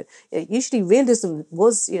reality. Usually realism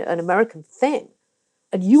was an American thing.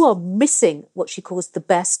 And you are missing what she calls the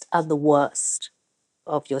best and the worst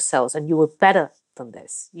of yourselves. And you were better than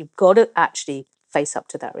this. You've got to actually face up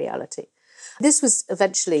to that reality. This was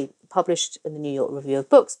eventually published in the New York Review of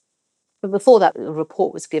Books. But before that, a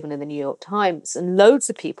report was given in the New York Times, and loads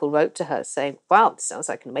of people wrote to her saying, wow, this sounds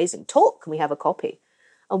like an amazing talk. Can we have a copy?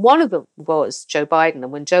 And one of them was Joe Biden.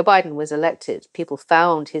 And when Joe Biden was elected, people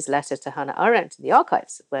found his letter to Hannah Arendt in the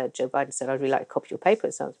archives, where Joe Biden said, I'd really like to copy your paper.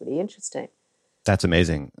 It sounds really interesting. That's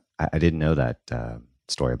amazing. I didn't know that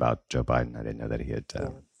story about Joe Biden. I didn't know that he had...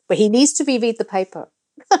 But he needs to reread the paper.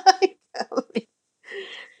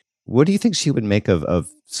 What do you think she would make of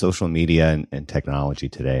social media and technology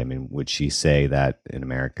today? I mean, would she say that in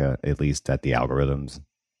America, at least, that the algorithms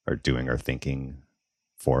are doing our thinking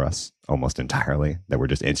for us almost entirely, that we're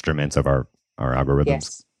just instruments of our algorithms?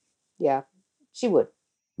 Yes. Yeah, she would.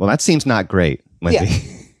 Well, that seems not great,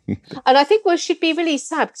 Lindsay. Yeah. And I think what should be really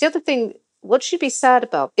sad, because the other thing, what should be sad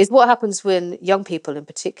about is what happens when young people in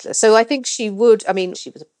particular. So I think she was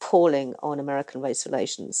appalling on American race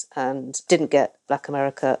relations and didn't get Black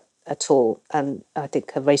America at all. And I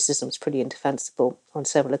think her racism was pretty indefensible on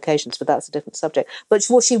several occasions, but that's a different subject. But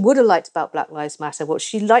what she would have liked about Black Lives Matter, what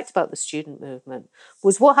she liked about the student movement,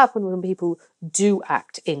 was what happened when people do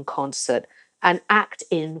act in concert and act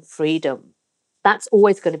in freedom. That's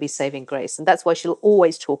always going to be saving grace. And that's why she'll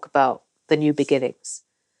always talk about the new beginnings.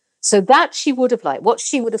 So that she would have liked. What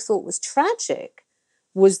she would have thought was tragic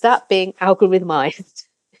was that being algorithmized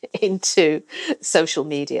into social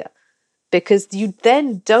media, because you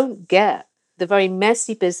then don't get the very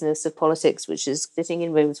messy business of politics, which is sitting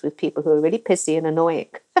in rooms with people who are really pissy and annoying,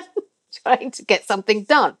 trying to get something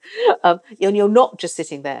done. You're not just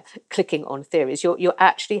sitting there clicking on theories. You're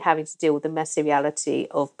actually having to deal with the messy reality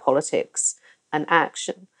of politics and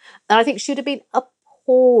action. And I think she would have been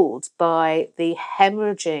appalled by the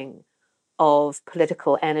hemorrhaging of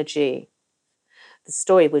political energy. The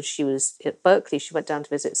story was she was at Berkeley, she went down to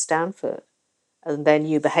visit Stanford, and their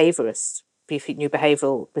new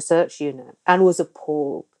behavioral research unit, and was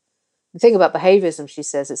appalled. The thing about behaviorism, she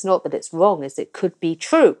says, it's not that it's wrong, is it could be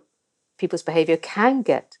true. People's behavior can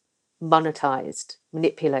get monetized,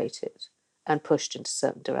 manipulated, and pushed into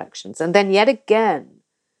certain directions. And then yet again,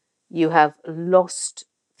 you have lost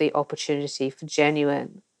the opportunity for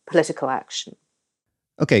genuine political action.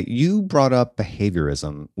 Okay, you brought up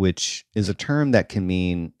behaviorism, which is a term that can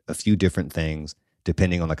mean a few different things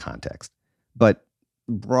depending on the context. But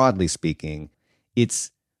broadly speaking,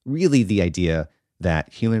 it's really the idea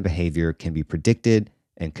that human behavior can be predicted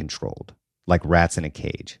and controlled, like rats in a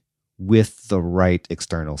cage, with the right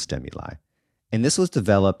external stimuli. And this was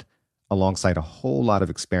developed alongside a whole lot of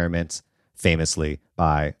experiments, famously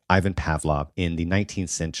by Ivan Pavlov in the 19th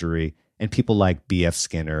century and people like B.F.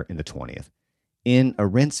 Skinner in the 20th. In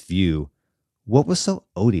Arendt's view, what was so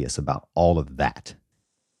odious about all of that?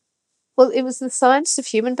 Well, it was the science of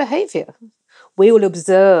human behavior. We will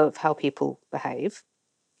observe how people behave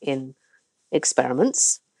in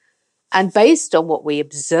experiments. And based on what we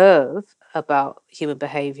observe about human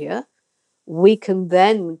behavior, we can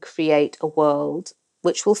then create a world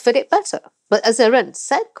which will fit it better. But as Arendt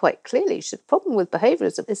said quite clearly, the problem with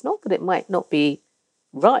behaviorism is not that it might not be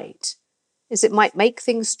right, is it might make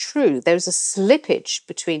things true. There's a slippage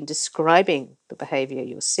between describing the behavior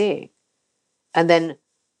you're seeing and then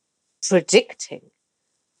predicting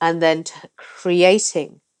and then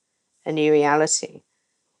creating a new reality.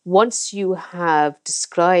 Once you have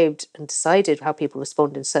described and decided how people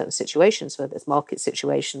respond in certain situations, whether it's market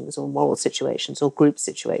situations or moral situations or group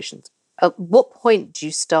situations, at what point do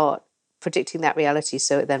you start predicting that reality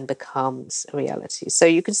so it then becomes a reality? So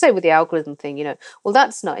you can say with the algorithm thing, well,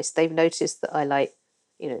 that's nice. They've noticed that I like,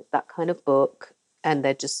 that kind of book, and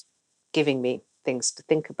they're just giving me things to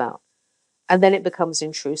think about. And then it becomes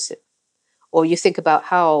intrusive. Or you think about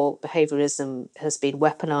how behaviorism has been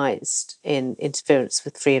weaponized in interference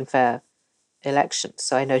with free and fair elections.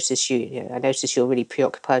 So I notice you're really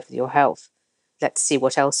preoccupied with your health. Let's see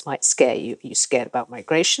what else might scare you. Are you scared about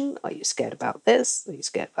migration? Are you scared about this? Are you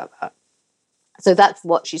scared about that? So that's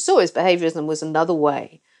what she saw, is behaviorism was another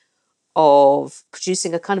way of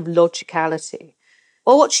producing a kind of logicality.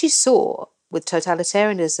 Or what she saw with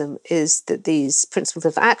totalitarianism is that these principles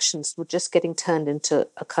of actions were just getting turned into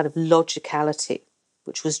a kind of logicality,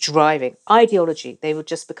 which was driving ideology. They were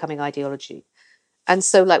just becoming ideology. And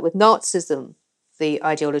so like with Nazism, the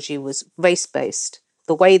ideology was race-based.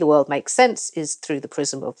 The way the world makes sense is through the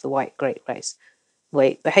prism of the white great race.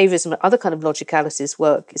 Way behaviorism and other kind of logicalities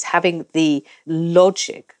work is having the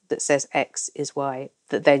logic that says X is Y,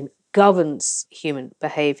 that then governs human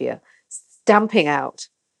behavior, stamping out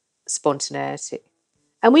spontaneity.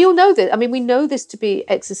 And we all know that. I mean, we know this to be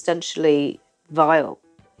existentially vile.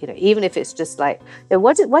 Even if it's just like,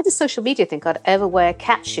 why does social media think I'd ever wear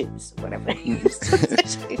cat shoes or whatever?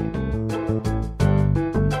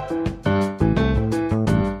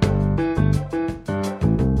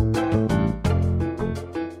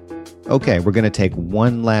 Okay, we're going to take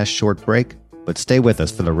one last short break. But stay with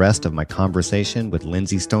us for the rest of my conversation with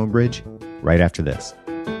Lindsay Stonebridge right after this.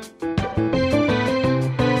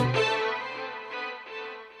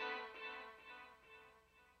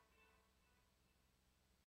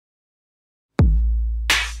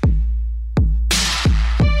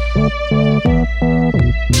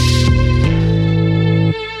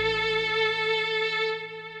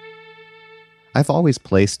 I've always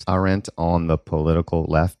placed Arendt on the political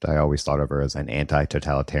left. I always thought of her as an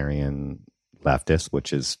anti-totalitarian leftist,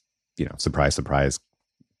 which is, surprise, surprise,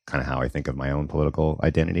 kind of how I think of my own political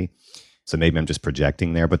identity. So maybe I'm just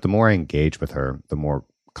projecting there. But the more I engage with her, the more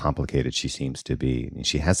complicated she seems to be. And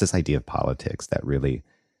she has this idea of politics that really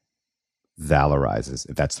valorizes,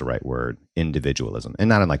 if that's the right word, individualism. And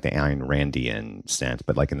not in like the Ayn Randian sense,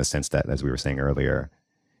 but like in the sense that, as we were saying earlier,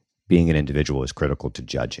 being an individual is critical to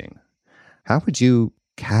judging. How would you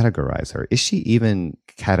categorize her? Is she even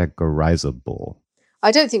categorizable? I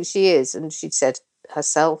don't think she is, and she'd said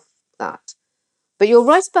herself that. But you're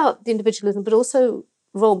right about the individualism, but also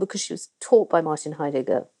wrong because she was taught by Martin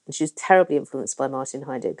Heidegger, and she was terribly influenced by Martin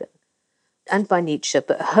Heidegger and by Nietzsche.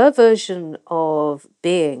 But her version of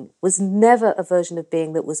being was never a version of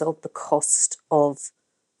being that was at the cost of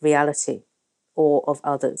reality or of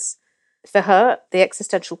others. For her, the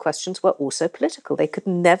existential questions were also political. They could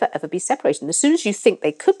never, ever be separated. And as soon as you think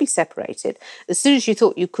they could be separated, as soon as you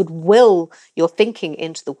thought you could will your thinking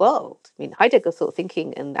into the world, I mean, Heidegger thought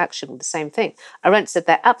thinking and action were the same thing. Arendt said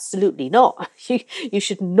they're absolutely not. You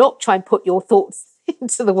should not try and put your thoughts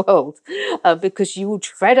into the world because you will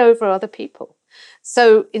tread over other people.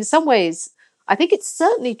 So in some ways, I think it's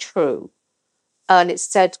certainly true, and it's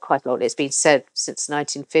said quite a lot, it's been said since the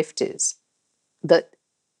 1950s, that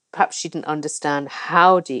perhaps she didn't understand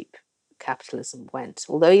how deep capitalism went.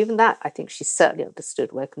 Although even that, I think she certainly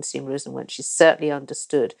understood where consumerism went. She certainly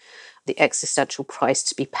understood the existential price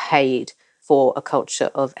to be paid for a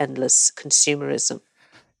culture of endless consumerism.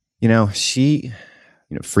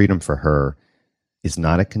 Freedom for her is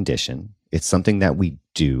not a condition. It's something that we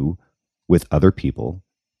do with other people.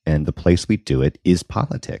 And the place we do it is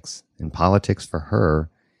politics. And politics for her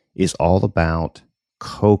is all about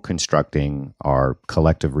co-constructing our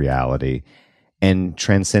collective reality and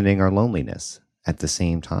transcending our loneliness at the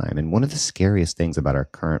same time. And one of the scariest things about our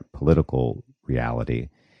current political reality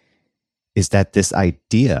is that this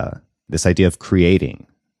idea of creating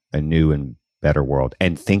a new and better world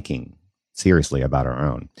and thinking seriously about our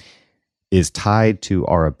own is tied to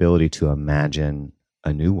our ability to imagine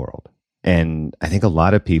a new world. And I think a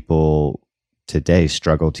lot of people today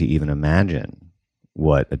struggle to even imagine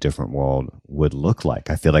what a different world would look like.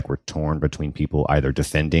 I feel like we're torn between people either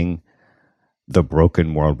defending the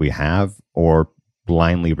broken world we have or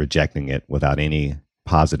blindly rejecting it without any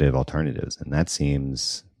positive alternatives. And that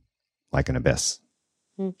seems like an abyss.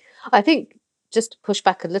 I think, just to push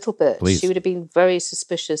back a little bit, Please. She would have been very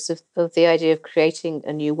suspicious of the idea of creating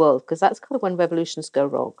a new world, because that's kind of when revolutions go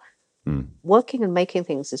wrong. Working and making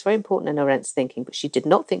things is very important in Arendt's thinking, but she did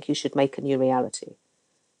not think you should make a new reality.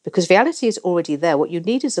 Because reality is already there. What you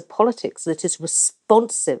need is a politics that is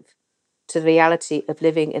responsive to the reality of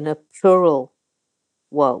living in a plural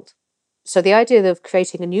world. So the idea of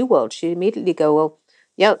creating a new world, she immediately go, well,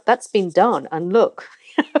 yeah, that's been done. And look,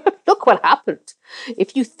 look what happened.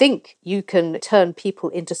 If you think you can turn people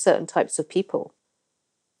into certain types of people,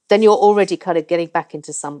 then you're already kind of getting back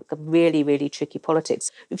into some really, really tricky politics.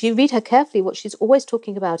 If you read her carefully, what she's always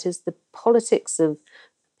talking about is the politics of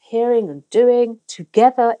hearing and doing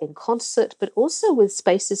together in concert, but also with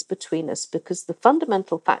spaces between us, because the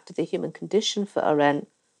fundamental fact of the human condition for Arendt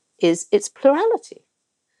is its plurality.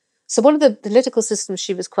 So one of the political systems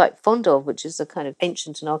she was quite fond of, which is a kind of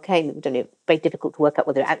ancient and arcane, that we don't know, very difficult to work out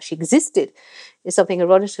whether it actually existed, is something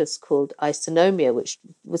Herodotus called isonomia, which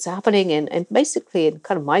was happening in basically in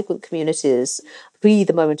kind of migrant communities pre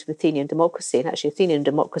the moment of Athenian democracy. And actually Athenian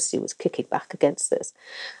democracy was kicking back against this.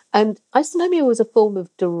 And isonomia was a form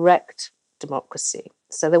of direct democracy.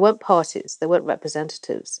 So there weren't parties, there weren't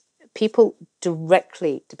representatives. People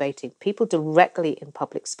directly debating, people directly in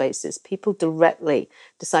public spaces, people directly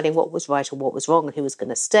deciding what was right and what was wrong, and who was going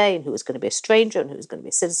to stay and who was going to be a stranger and who was going to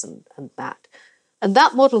be a citizen, and that. And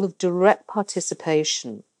that model of direct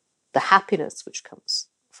participation, the happiness which comes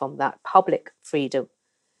from that public freedom,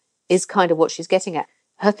 is kind of what she's getting at.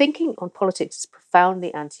 Her thinking on politics is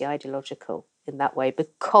profoundly anti-ideological in that way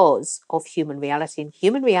because of human reality. And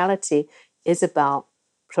human reality is about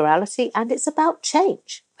plurality and it's about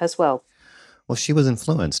change as well. Well, she was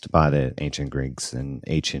influenced by the ancient Greeks, and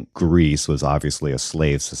ancient Greece was obviously a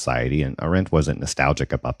slave society, and Arendt wasn't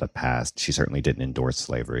nostalgic about the past. She certainly didn't endorse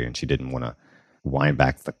slavery, and she didn't want to wind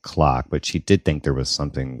back the clock, but she did think there was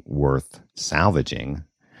something worth salvaging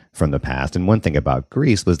from the past. And one thing about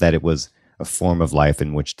Greece was that it was a form of life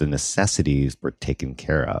in which the necessities were taken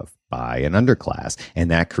care of by an underclass, and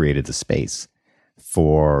that created the space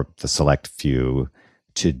for the select few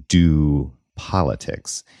to do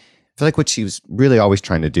politics. I feel like what she was really always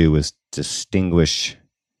trying to do was distinguish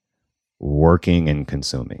working and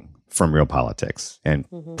consuming from real politics. And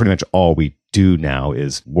pretty much all we do now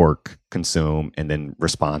is work, consume, and then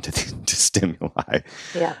respond to stimuli.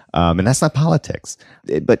 Yeah. And that's not politics.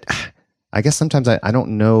 But I guess sometimes I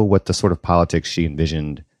don't know what the sort of politics she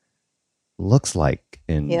envisioned looks like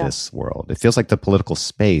in this world. It feels like the political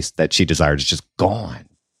space that she desired is just gone.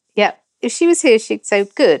 Yeah. If she was here, she'd say,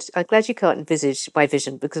 good, I'm glad you can't envisage my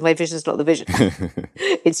vision, because my vision is not the vision.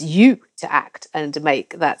 It's you to act and to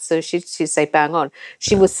make that. So she'd say, bang on.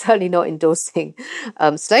 She was certainly not endorsing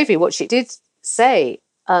slavery. What she did say,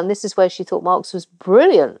 and this is where she thought Marx was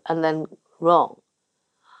brilliant and then wrong.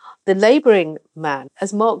 The labouring man,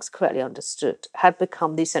 as Marx correctly understood, had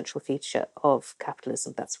become the central feature of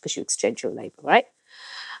capitalism. That's because you exchange your labour, right?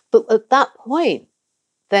 But at that point,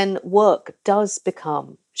 then work does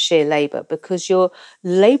become sheer labour, because you're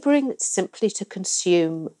labouring simply to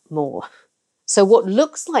consume more. So what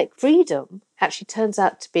looks like freedom actually turns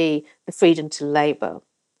out to be the freedom to labour.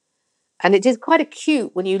 And it is quite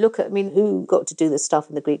acute when you look at, who got to do this stuff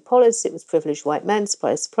in the Greek polis? It was privileged white men,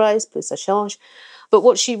 surprise, surprise, plus change. But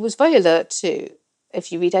what she was very alert to,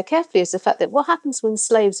 if you read her carefully, is the fact that what happens when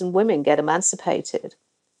slaves and women get emancipated?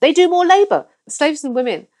 They do more labour. Slaves and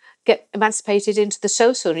women get emancipated into the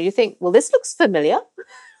social, and you think, well, this looks familiar.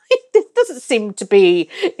 This doesn't seem to be,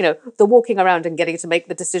 the walking around and getting to make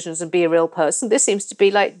the decisions and be a real person. This seems to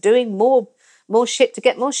be like doing more shit to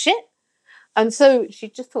get more shit. And so she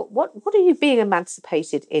just thought, what are you being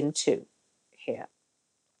emancipated into here?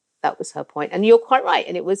 That was her point. And you're quite right.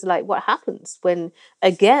 And it was like, what happens when,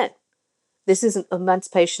 again, this isn't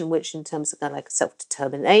emancipation, which in terms of kind of like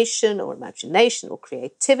self-determination or imagination or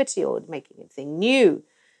creativity or making anything new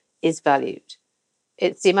is valued.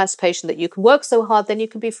 It's the emancipation that you can work so hard, then you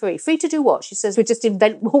can be free. Free to do what? She says, we just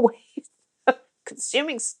invent more ways of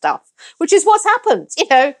consuming stuff, which is what's happened,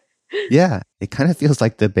 Yeah, it kind of feels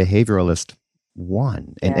like the behavioralist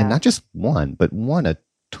won. And not just won, but won a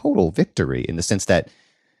total victory in the sense that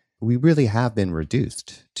we really have been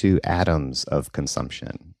reduced to atoms of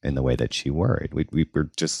consumption in the way that she worried. We were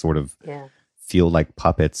just sort of feel like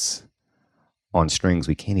puppets on strings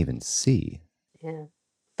we can't even see. Yeah.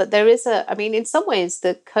 But there is in some ways,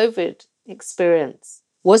 the COVID experience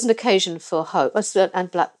was an occasion for hope, and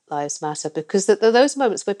Black Lives Matter, because there are those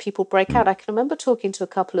moments where people break out. I can remember talking to a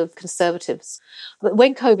couple of conservatives. But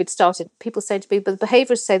when COVID started, people saying to me, but the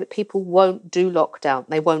behaviourists say that people won't do lockdown,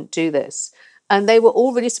 they won't do this. And they were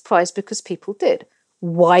all really surprised because people did.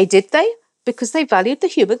 Why did they? Because they valued the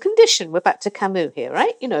human condition. We're back to Camus here,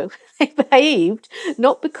 right? They behaved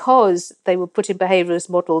not because they were put in behaviourist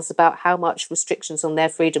models about how much restrictions on their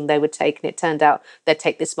freedom they would take, and it turned out they'd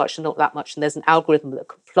take this much and not that much, and there's an algorithm that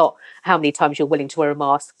can plot how many times you're willing to wear a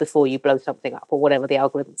mask before you blow something up, or whatever the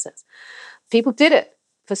algorithm says. People did it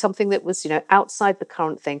for something that was, outside the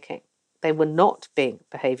current thinking. They were not being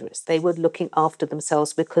behaviourists. They were looking after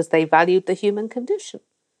themselves because they valued the human condition.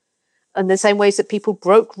 And the same ways that people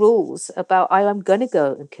broke rules about, I'm going to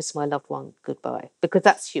go and kiss my loved one goodbye, because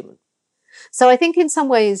that's human. So I think in some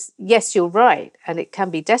ways, yes, you're right, and it can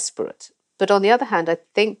be desperate. But on the other hand, I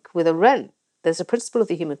think with Arendt, there's a principle of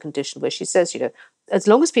the human condition where she says, as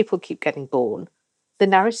long as people keep getting born, the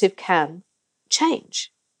narrative can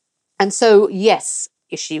change. And so, yes,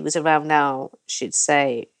 if she was around now, she'd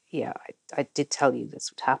say, yeah, I did tell you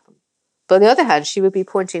this would happen. But on the other hand, she would be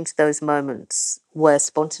pointing to those moments where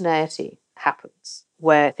spontaneity happens,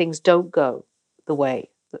 where things don't go the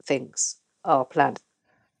way that things are planned.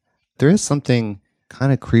 There is something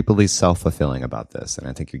kind of creepily self-fulfilling about this, and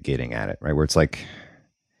I think you're getting at it, right? Where it's like,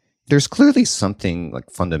 there's clearly something like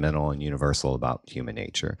fundamental and universal about human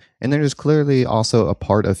nature. And there's clearly also a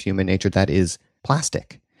part of human nature that is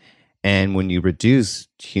plastic. And when you reduce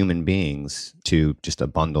human beings to just a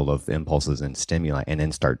bundle of impulses and stimuli and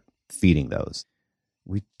then start feeding those,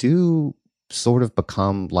 we do sort of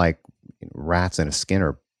become like rats in a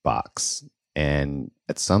Skinner box. And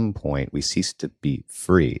at some point, we cease to be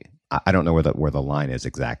free. I don't know where the line is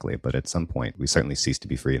exactly, but at some point, we certainly cease to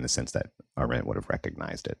be free in the sense that Arendt would have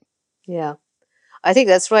recognized it. Yeah, I think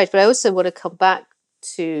that's right. But I also want to come back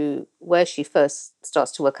to where she first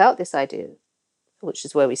starts to work out this idea, which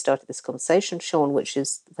is where we started this conversation, Sean, which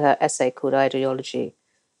is her essay called Ideology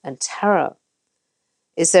and Terror.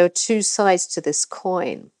 Is there are two sides to this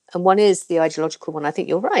coin. And one is the ideological one. I think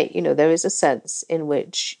you're right. There is a sense in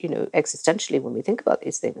which, existentially, when we think about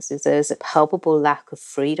these things, is there's a palpable lack of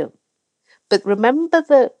freedom. But remember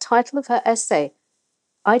the title of her essay,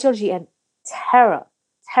 Ideology and Terror.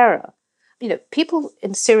 Terror. People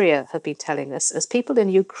in Syria have been telling us, as people in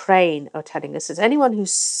Ukraine are telling us, as anyone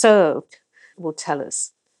who's served will tell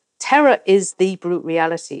us, terror is the brute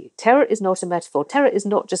reality. Terror is not a metaphor. Terror is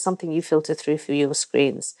not just something you filter through your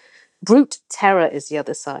screens. Brute terror is the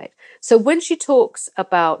other side. So when she talks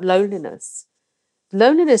about loneliness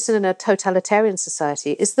in a totalitarian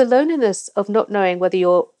society is the loneliness of not knowing whether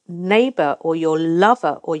your neighbor or your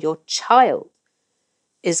lover or your child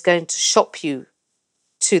is going to shop you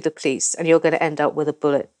to the police and you're going to end up with a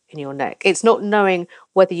bullet in your neck. It's not knowing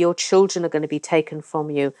whether your children are going to be taken from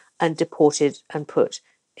you and deported and put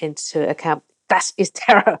into a camp. That is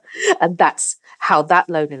terror. And that's how that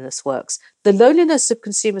loneliness works. The loneliness of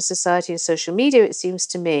consumer society and social media, it seems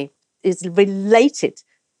to me, is related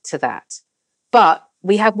to that. But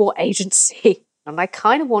we have more agency. And I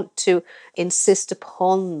kind of want to insist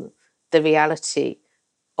upon the reality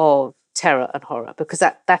of terror and horror, because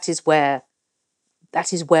that is where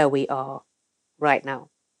we are right now.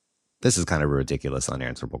 This is kind of a ridiculous,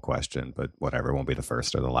 unanswerable question, but whatever. It won't be the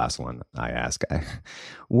first or the last one I ask.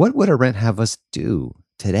 What would Arendt have us do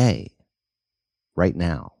today, right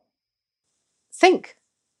now? Think.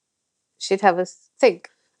 She'd have us think.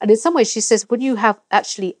 And in some ways, she says, when you have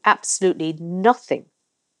actually absolutely nothing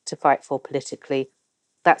to fight for politically,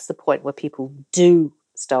 that's the point where people do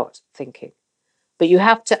start thinking. But you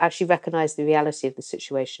have to actually recognize the reality of the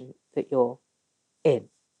situation that you're in.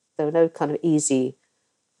 There are no kind of easy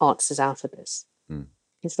answers out of this.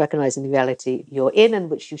 It's recognizing the reality you're in and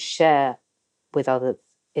which you share with others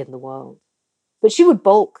in the world. But she would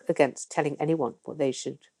balk against telling anyone what they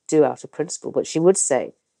should do out of principle. But she would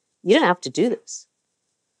say, you don't have to do this.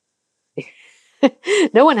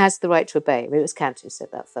 No one has the right to obey. I mean, it was Kant who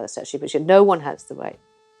said that first, actually, but no one has the right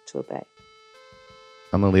to obey.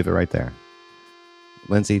 I'm going to leave it right there.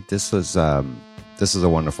 Lindsay, this was a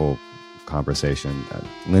wonderful conversation.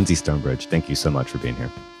 Lindsay Stonebridge, thank you so much for being here.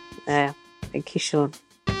 Thank you, Sean.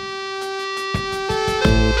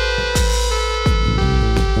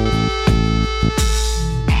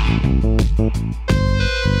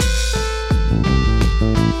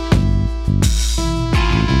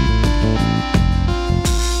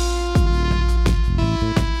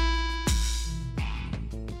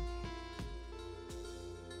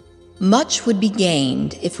 Much would be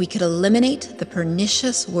gained if we could eliminate the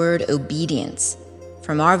pernicious word obedience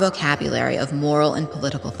from our vocabulary of moral and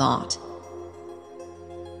political thought.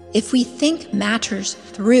 If we think matters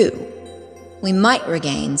through, we might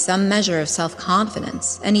regain some measure of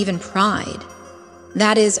self-confidence and even pride.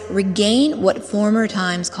 That is, regain what former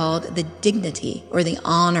times called the dignity or the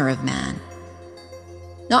honor of man.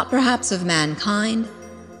 Not perhaps of mankind,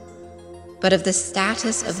 but of the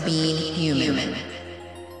status of being human.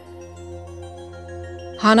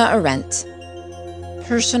 Hannah Arendt,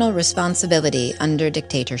 Personal Responsibility Under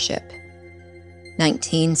Dictatorship,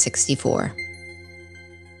 1964.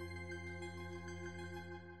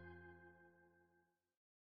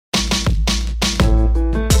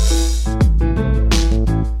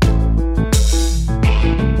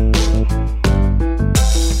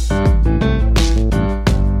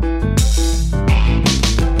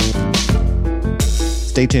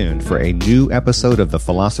 Stay tuned for a new episode of the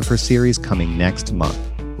Philosopher Series coming next month,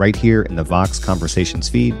 right here in the Vox Conversations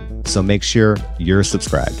feed, so make sure you're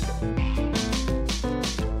subscribed.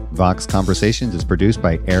 Vox Conversations is produced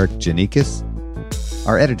by Eric Janikis.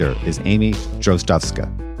 Our editor is Amy Drozdowska.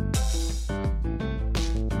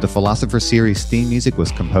 The Philosopher Series theme music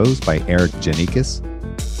was composed by Eric Janikis,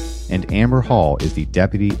 and Amber Hall is the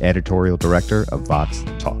Deputy Editorial Director of Vox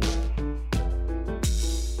Talk.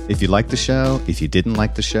 If you liked the show, if you didn't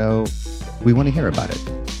like the show, we want to hear about it.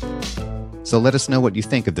 So let us know what you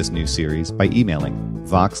think of this new series by emailing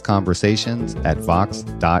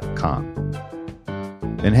voxconversations@vox.com.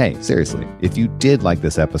 And hey, seriously, if you did like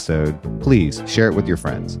this episode, please share it with your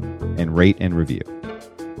friends and rate and review.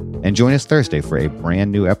 And join us Thursday for a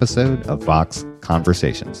brand new episode of Vox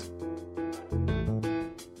Conversations.